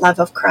spread that love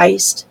of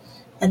Christ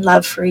and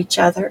love for each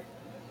other.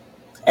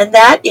 And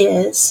that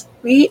is,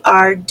 we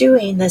are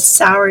doing the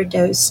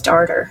sourdough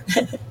starter.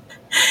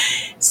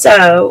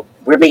 So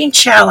we're being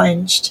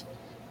challenged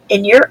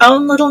in your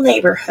own little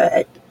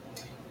neighborhood.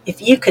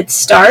 If you could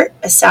start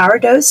a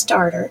sourdough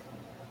starter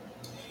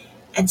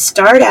and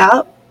start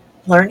out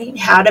learning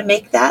how to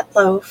make that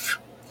loaf,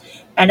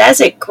 and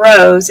as it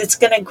grows, it's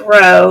going to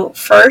grow.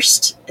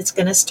 First, it's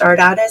going to start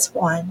out as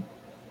one,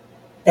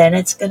 then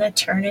it's going to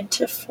turn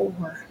into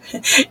 4,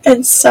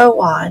 and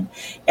so on.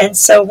 And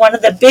so one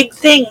of the big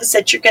things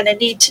that you're going to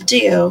need to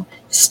do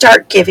is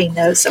start giving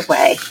those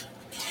away.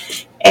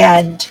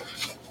 And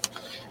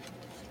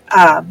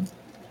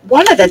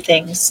one of the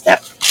things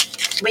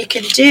that we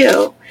can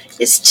do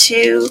is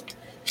to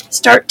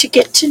start to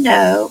get to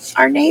know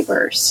our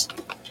neighbors.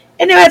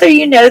 And whether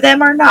you know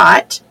them or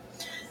not,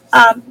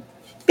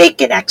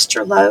 bake an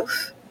extra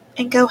loaf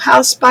and go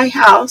house by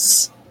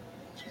house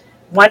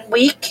 1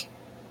 week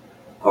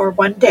or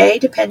 1 day,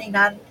 depending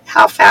on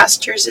how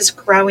fast yours is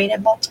growing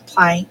and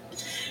multiplying.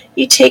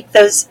 You take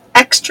those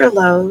extra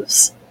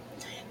loaves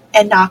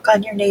and knock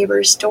on your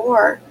neighbor's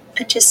door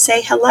and just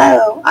say,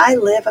 hello, I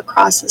live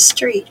across the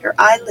street, or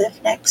I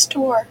live next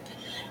door.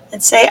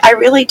 And say, I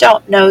really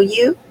don't know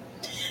you,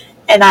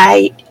 and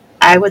I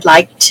would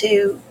like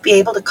to be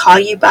able to call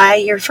you by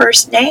your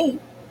first name,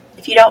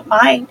 if you don't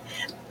mind.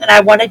 And I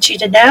wanted you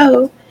to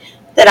know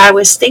that I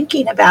was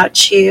thinking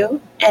about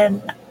you,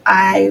 and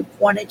I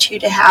wanted you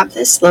to have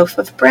this loaf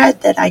of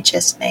bread that I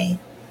just made.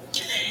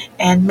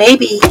 And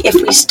maybe if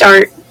we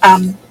start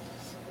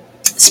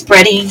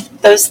spreading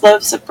those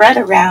loaves of bread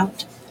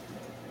around,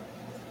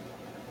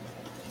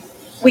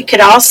 we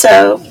could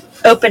also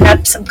open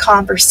up some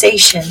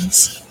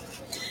conversations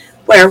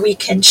where we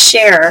can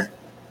share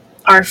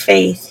our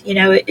faith. You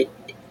know,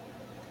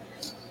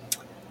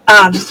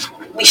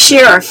 we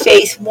share our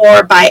faith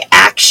more by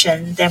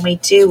action than we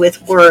do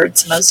with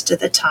words most of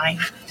the time.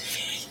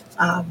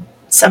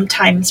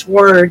 Sometimes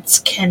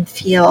words can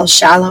feel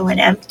shallow and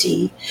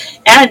empty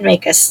and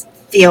make us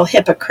feel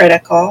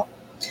hypocritical.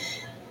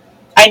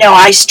 I know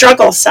I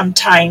struggle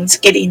sometimes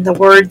getting the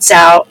words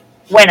out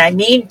when I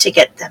mean to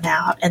get them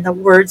out, and the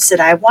words that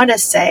I want to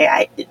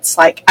say, it's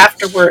like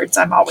afterwards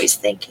I'm always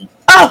thinking,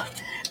 oh,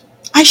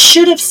 I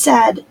should have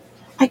said,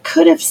 I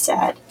could have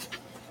said.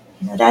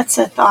 You know, that's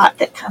a thought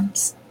that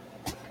comes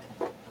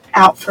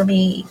out for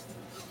me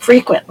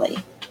frequently.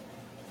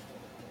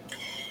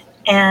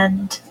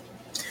 And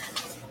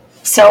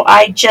so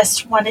I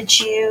just wanted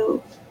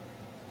you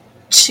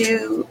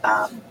to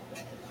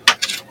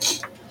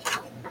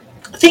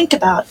think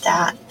about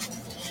that.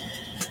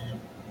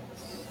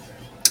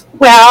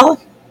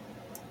 Well,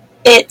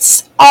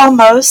 it's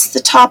almost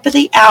the top of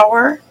the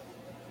hour,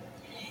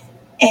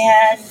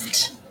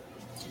 and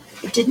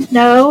I didn't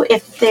know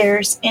if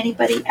there's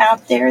anybody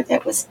out there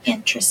that was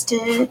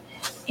interested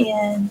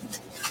in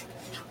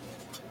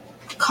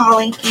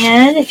calling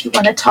in, if you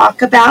want to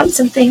talk about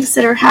some things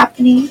that are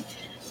happening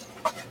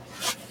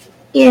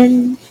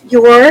in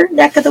your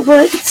neck of the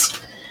woods.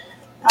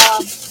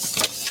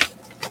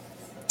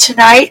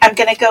 Tonight I'm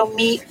going to go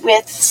meet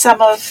with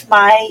some of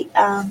my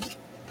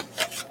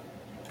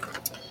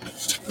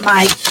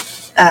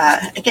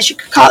I guess you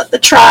could call it the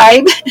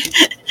tribe.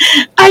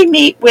 I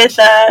meet with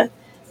a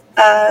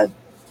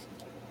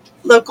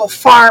local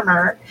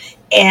farmer,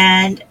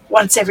 and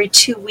once every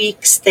 2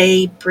 weeks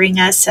they bring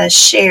us a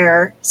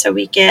share. So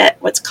we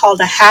get what's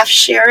called a half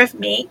share of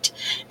meat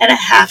and a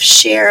half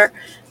share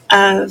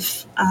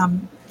of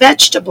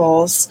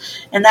vegetables,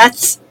 and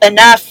that's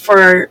enough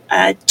for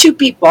 2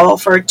 people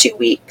for 2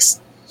 weeks.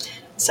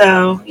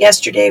 So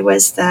yesterday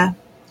was the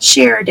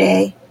share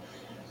day,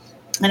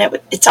 and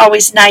it's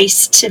always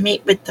nice to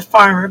meet with the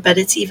farmer, but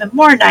it's even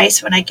more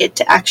nice when I get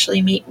to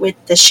actually meet with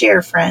the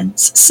share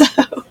friends. So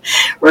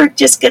we're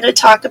just going to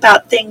talk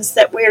about things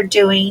that we're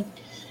doing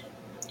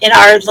in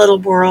our little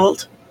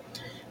world.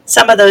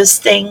 Some of those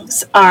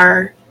things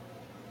are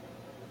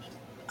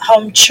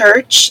home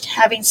church,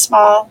 having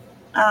small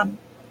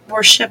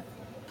worship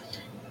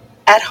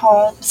at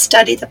home,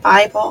 study the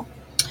Bible.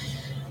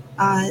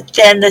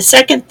 Then the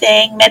second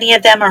thing, many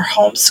of them are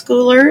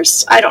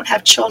homeschoolers. I don't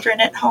have children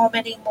at home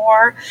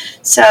anymore,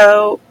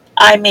 so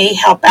I may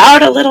help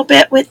out a little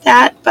bit with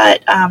that,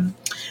 but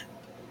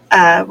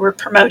we're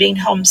promoting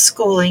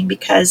homeschooling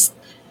because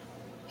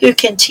who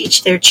can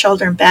teach their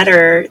children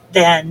better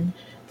than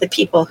the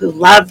people who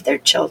love their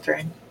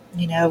children?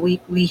 You know,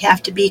 we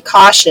have to be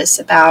cautious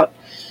about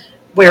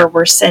where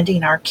we're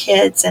sending our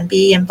kids and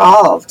be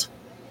involved.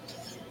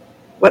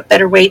 What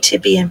better way to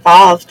be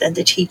involved than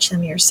to teach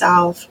them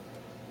yourself?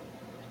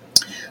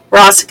 We're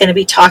also going to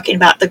be talking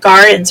about the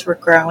gardens we're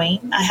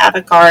growing. I have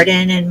a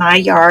garden in my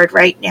yard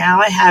right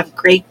now. I have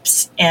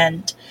grapes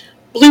and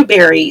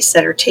blueberries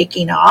that are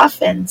taking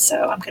off, and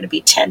so I'm going to be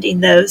tending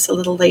those a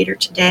little later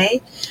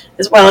today,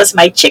 as well as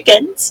my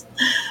chickens.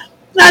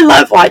 I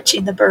love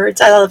watching the birds.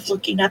 I love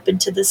looking up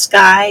into the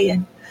sky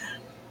and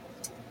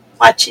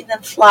watching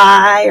them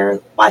fly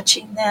or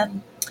watching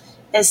them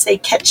as they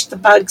catch the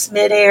bugs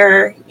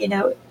midair,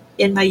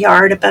 in my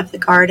yard above the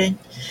garden.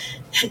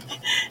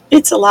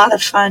 It's a lot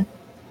of fun.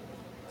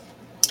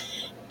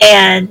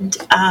 And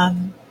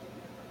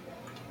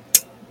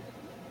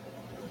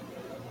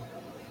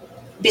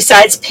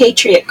besides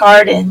Patriot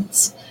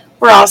Gardens,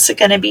 we're also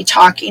going to be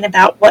talking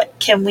about what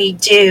can we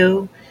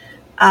do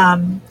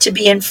to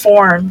be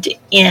informed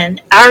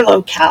in our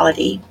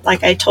locality.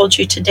 Like I told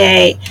you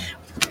today,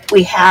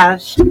 we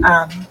have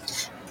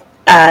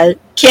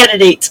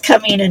candidates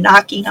coming and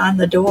knocking on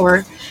the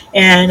door,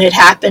 and it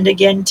happened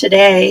again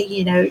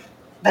today.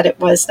 But it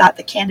was not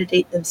the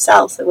candidate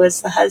themselves; it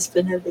was the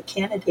husband of the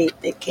candidate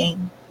that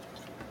came.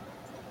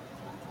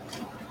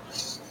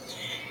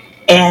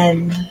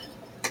 And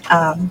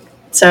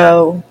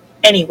so,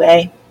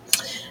 anyway,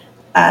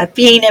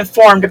 being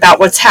informed about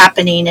what's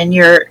happening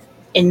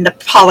in the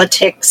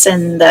politics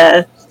and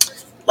the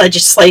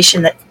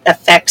legislation that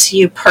affects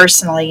you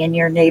personally in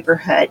your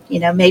neighborhood.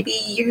 Maybe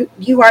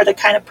you are the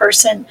kind of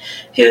person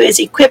who is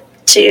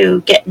equipped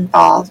to get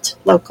involved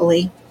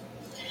locally.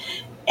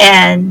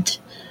 And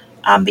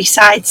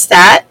besides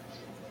that,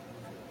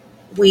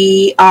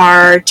 we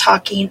are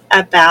talking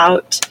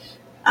about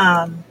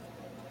um,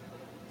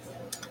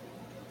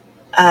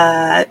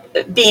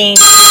 being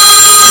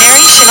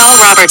Mary Chanel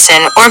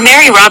Robertson or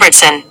Mary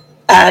Robertson.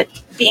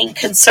 Being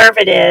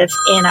conservative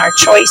in our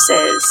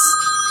choices.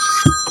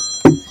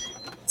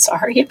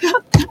 Sorry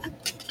about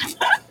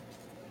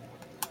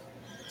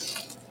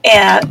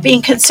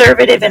being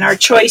conservative in our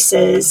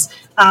choices,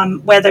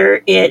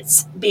 whether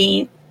it's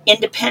being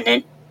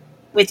independent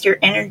with your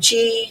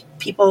energy,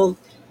 people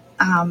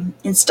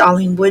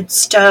installing wood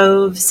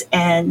stoves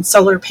and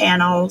solar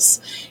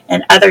panels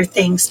and other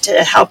things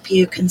to help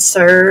you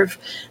conserve,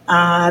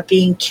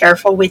 being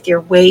careful with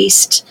your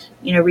waste,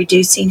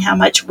 reducing how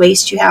much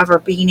waste you have or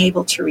being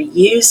able to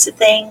reuse the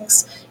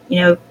things,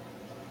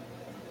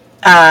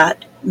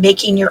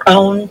 making your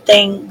own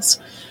things,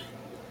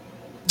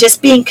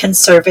 just being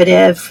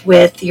conservative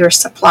with your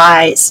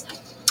supplies.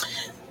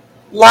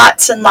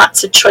 Lots and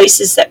lots of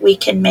choices that we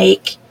can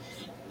make,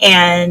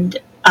 and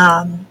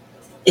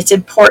it's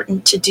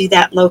important to do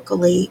that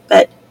locally,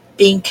 but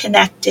being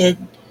connected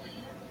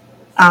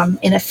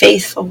in a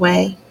faithful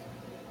way.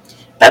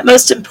 But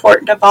most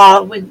important of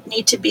all, we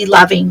need to be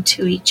loving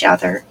to each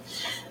other.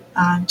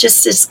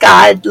 Just as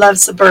God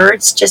loves the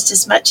birds just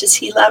as much as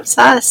He loves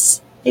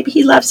us. Maybe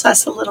He loves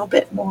us a little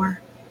bit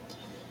more.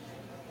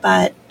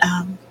 But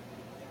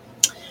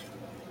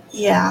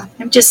yeah,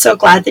 I'm just so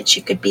glad that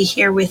you could be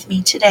here with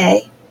me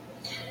today.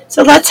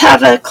 So let's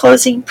have a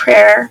closing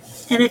prayer.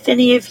 And if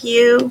any of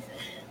you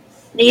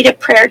need a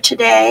prayer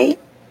today,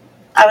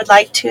 I would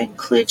like to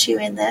include you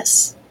in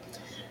this.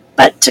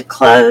 But to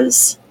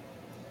close,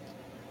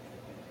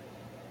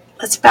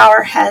 let's bow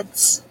our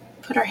heads,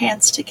 put our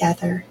hands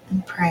together,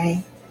 and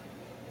pray.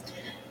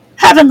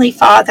 Heavenly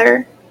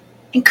Father,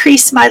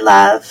 increase my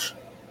love.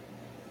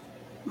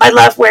 My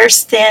love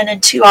wears thin,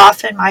 and too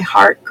often my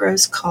heart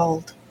grows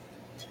cold.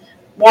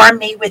 Warm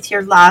me with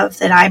your love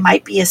that I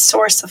might be a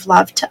source of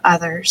love to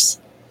others,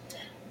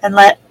 and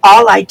let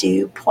all I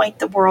do point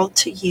the world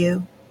to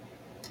you.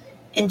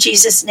 In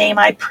Jesus' name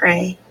I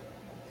pray.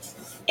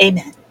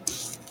 Amen.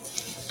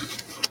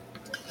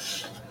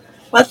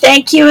 Well,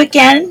 thank you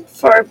again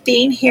for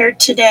being here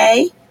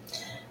today.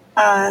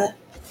 Uh,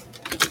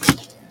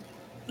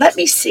 Let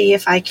me see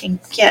if I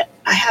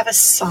have a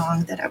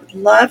song that I would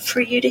love for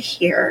you to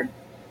hear.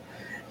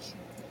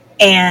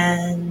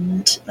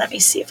 And let me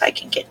see if I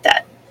can get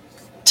that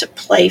to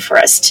play for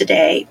us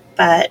today.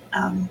 But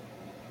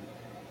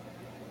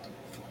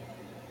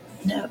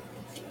no,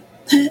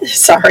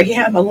 sorry,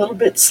 I'm a little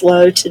bit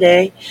slow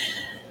today.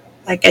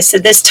 Like I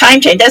said, this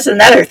time change, that's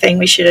another thing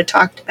we should have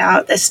talked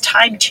about, this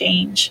time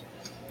change.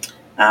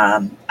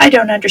 I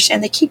don't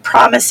understand. They keep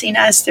promising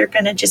us they're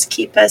going to just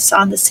keep us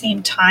on the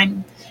same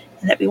time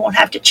and that we won't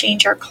have to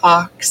change our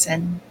clocks.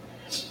 And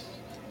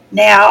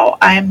now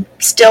I'm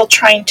still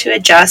trying to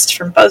adjust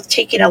from both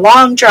taking a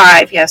long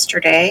drive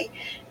yesterday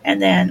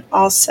and then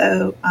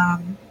also,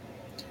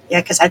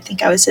 because I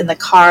think I was in the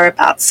car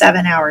about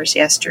 7 hours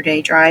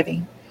yesterday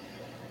driving.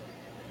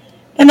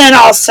 And then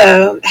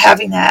also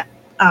having that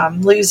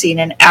losing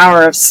an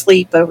hour of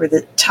sleep over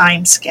the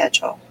time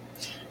schedule.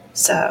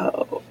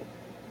 So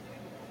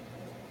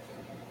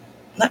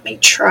let me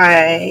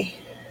try.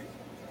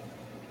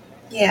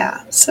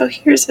 Yeah, so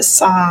here's a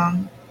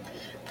song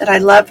that I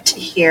love to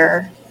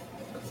hear.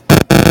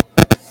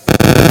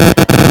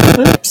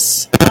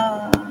 Whoops.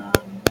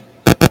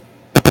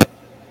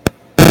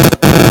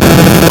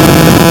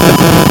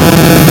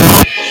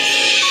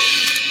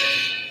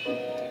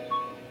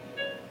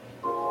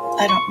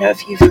 I don't know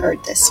if you've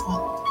heard this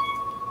one.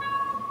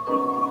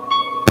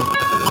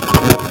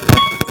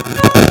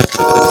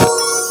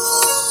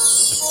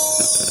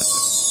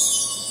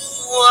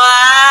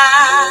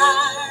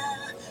 Why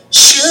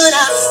should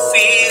I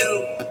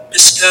feel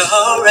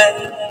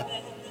discouraged?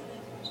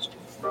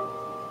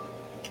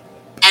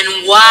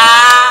 And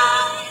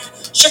why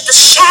should the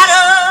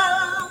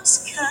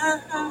shadows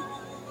come?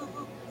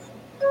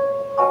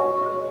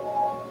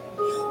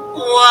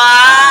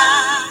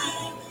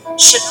 Why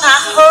should my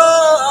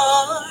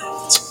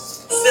heart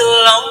feel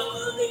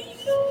lonely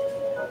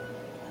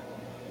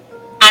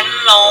and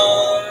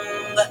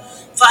long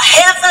for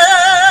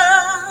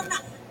heaven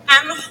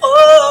and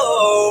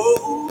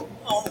home?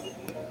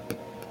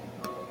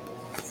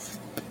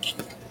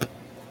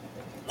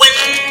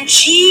 When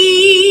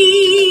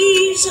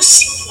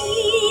Jesus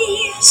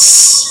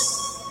is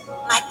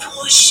my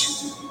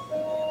portion,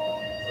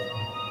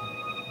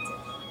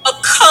 a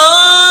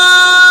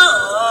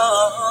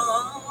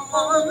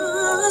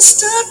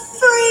constant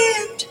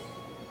friend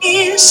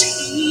is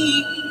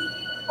He.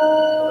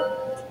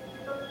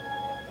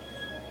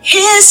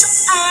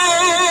 His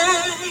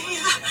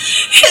eye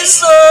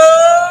is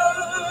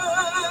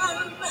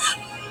on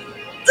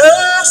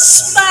the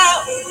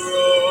sparrows,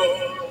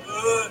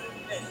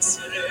 yes,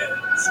 it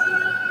is.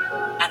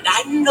 And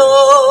I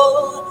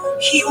know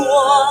He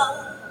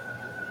watches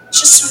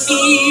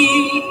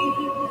me.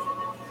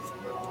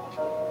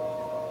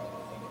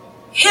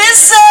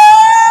 His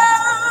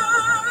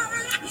eye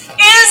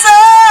is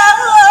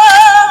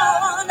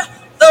on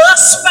the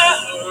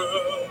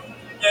sparrow,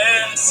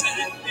 yes, it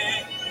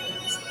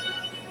is.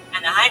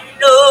 And I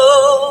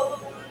know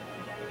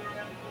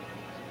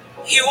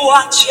He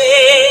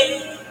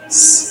watches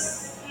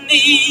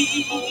me.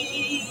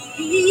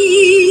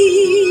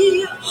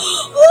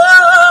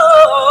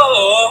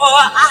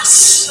 Oh, I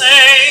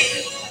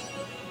sing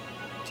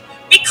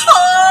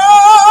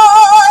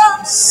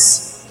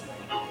because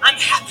I'm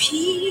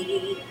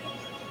happy.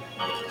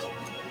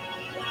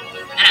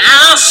 And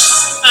I'll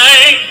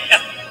sing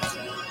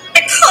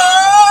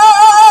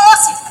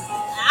because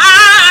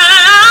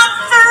I'm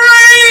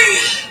free.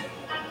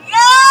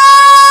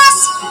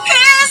 Yes,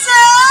 His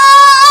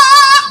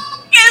eye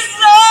is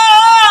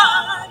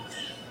on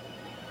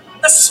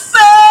the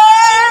sparrow,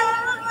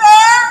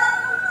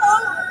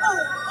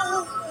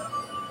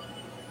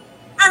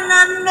 and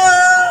I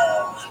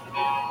know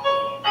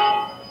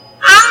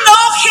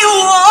He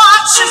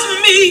watches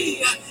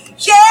me.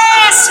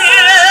 Yes,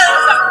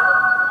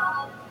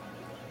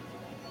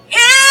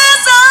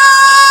 His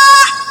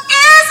eye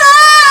is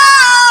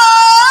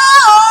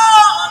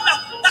on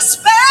the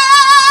sparrow,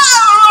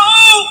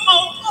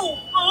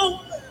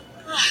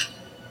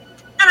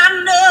 and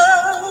I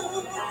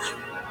know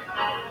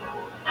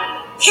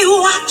He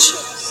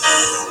watches.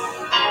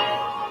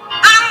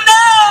 I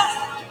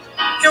know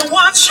He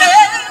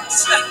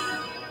watches.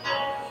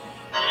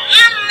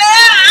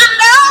 I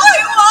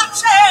know He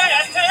watches.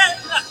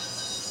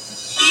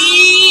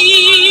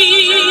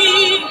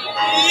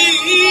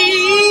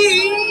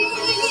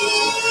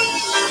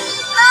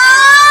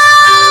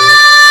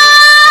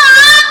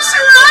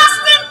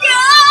 Trust in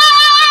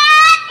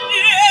God.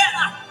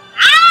 Yeah.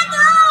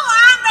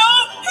 I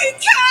know He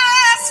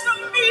cares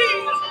for me.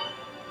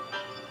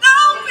 No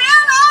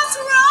billows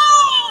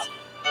roll.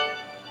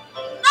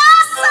 My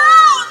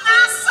soul,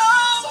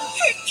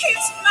 He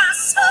keeps my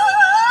soul.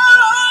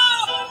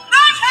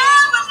 My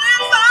heavenly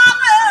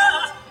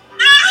Father,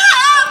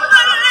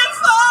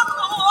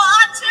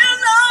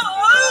 watches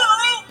over.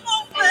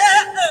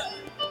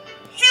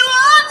 He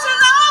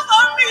watches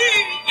over me.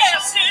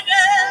 Yes, He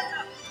does.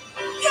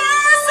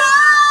 His eye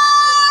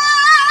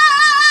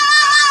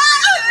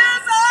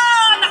is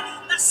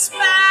on the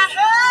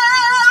sparrow.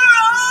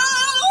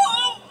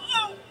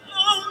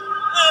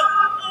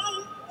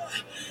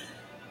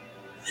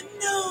 I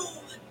know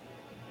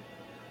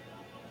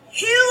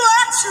He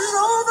watches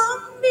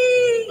over me.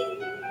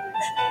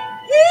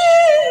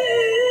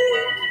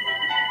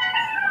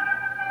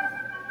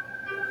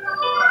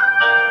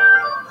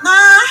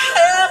 My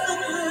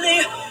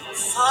heavenly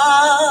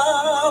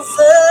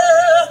Father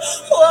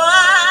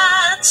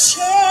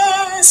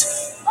watches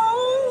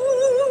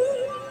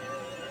over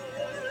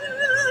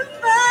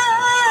me.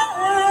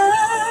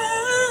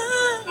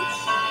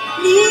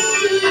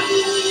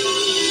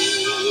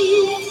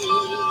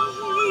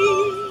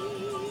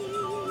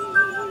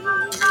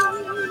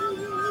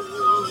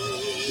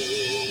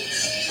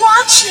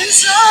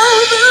 Watches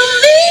over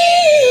me.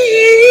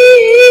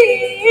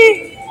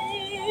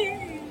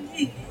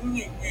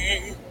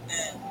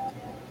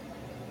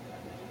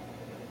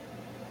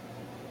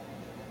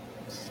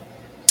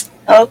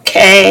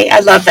 Okay, I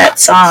love that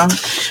song.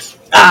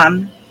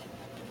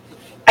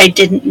 I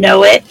didn't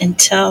know it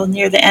until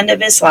near the end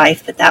of his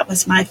life, but that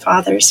was my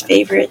father's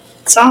favorite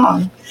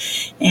song.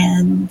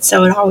 And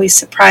so it always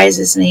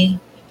surprises me.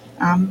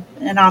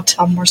 And I'll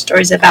tell more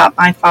stories about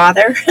my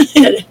father at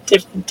a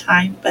different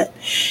time. But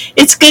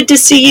it's good to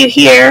see you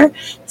here,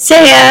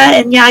 Saya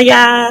and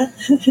Yaya,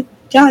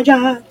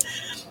 Jaja.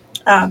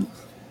 Um,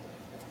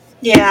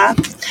 yeah.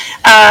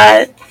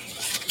 Uh,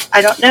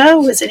 I don't know.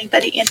 Was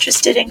anybody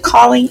interested in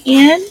calling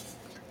in?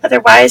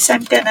 Otherwise,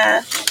 I'm going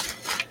to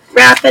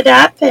wrap it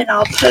up and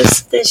I'll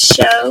post this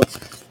show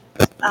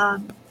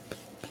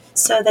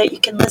so that you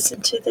can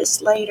listen to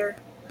this later.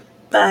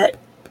 But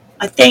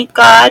I thank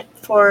God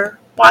for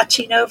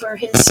watching over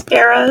His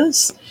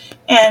sparrows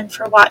and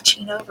for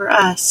watching over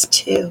us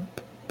too.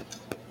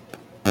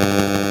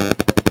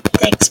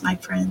 Thanks, my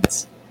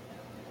friends.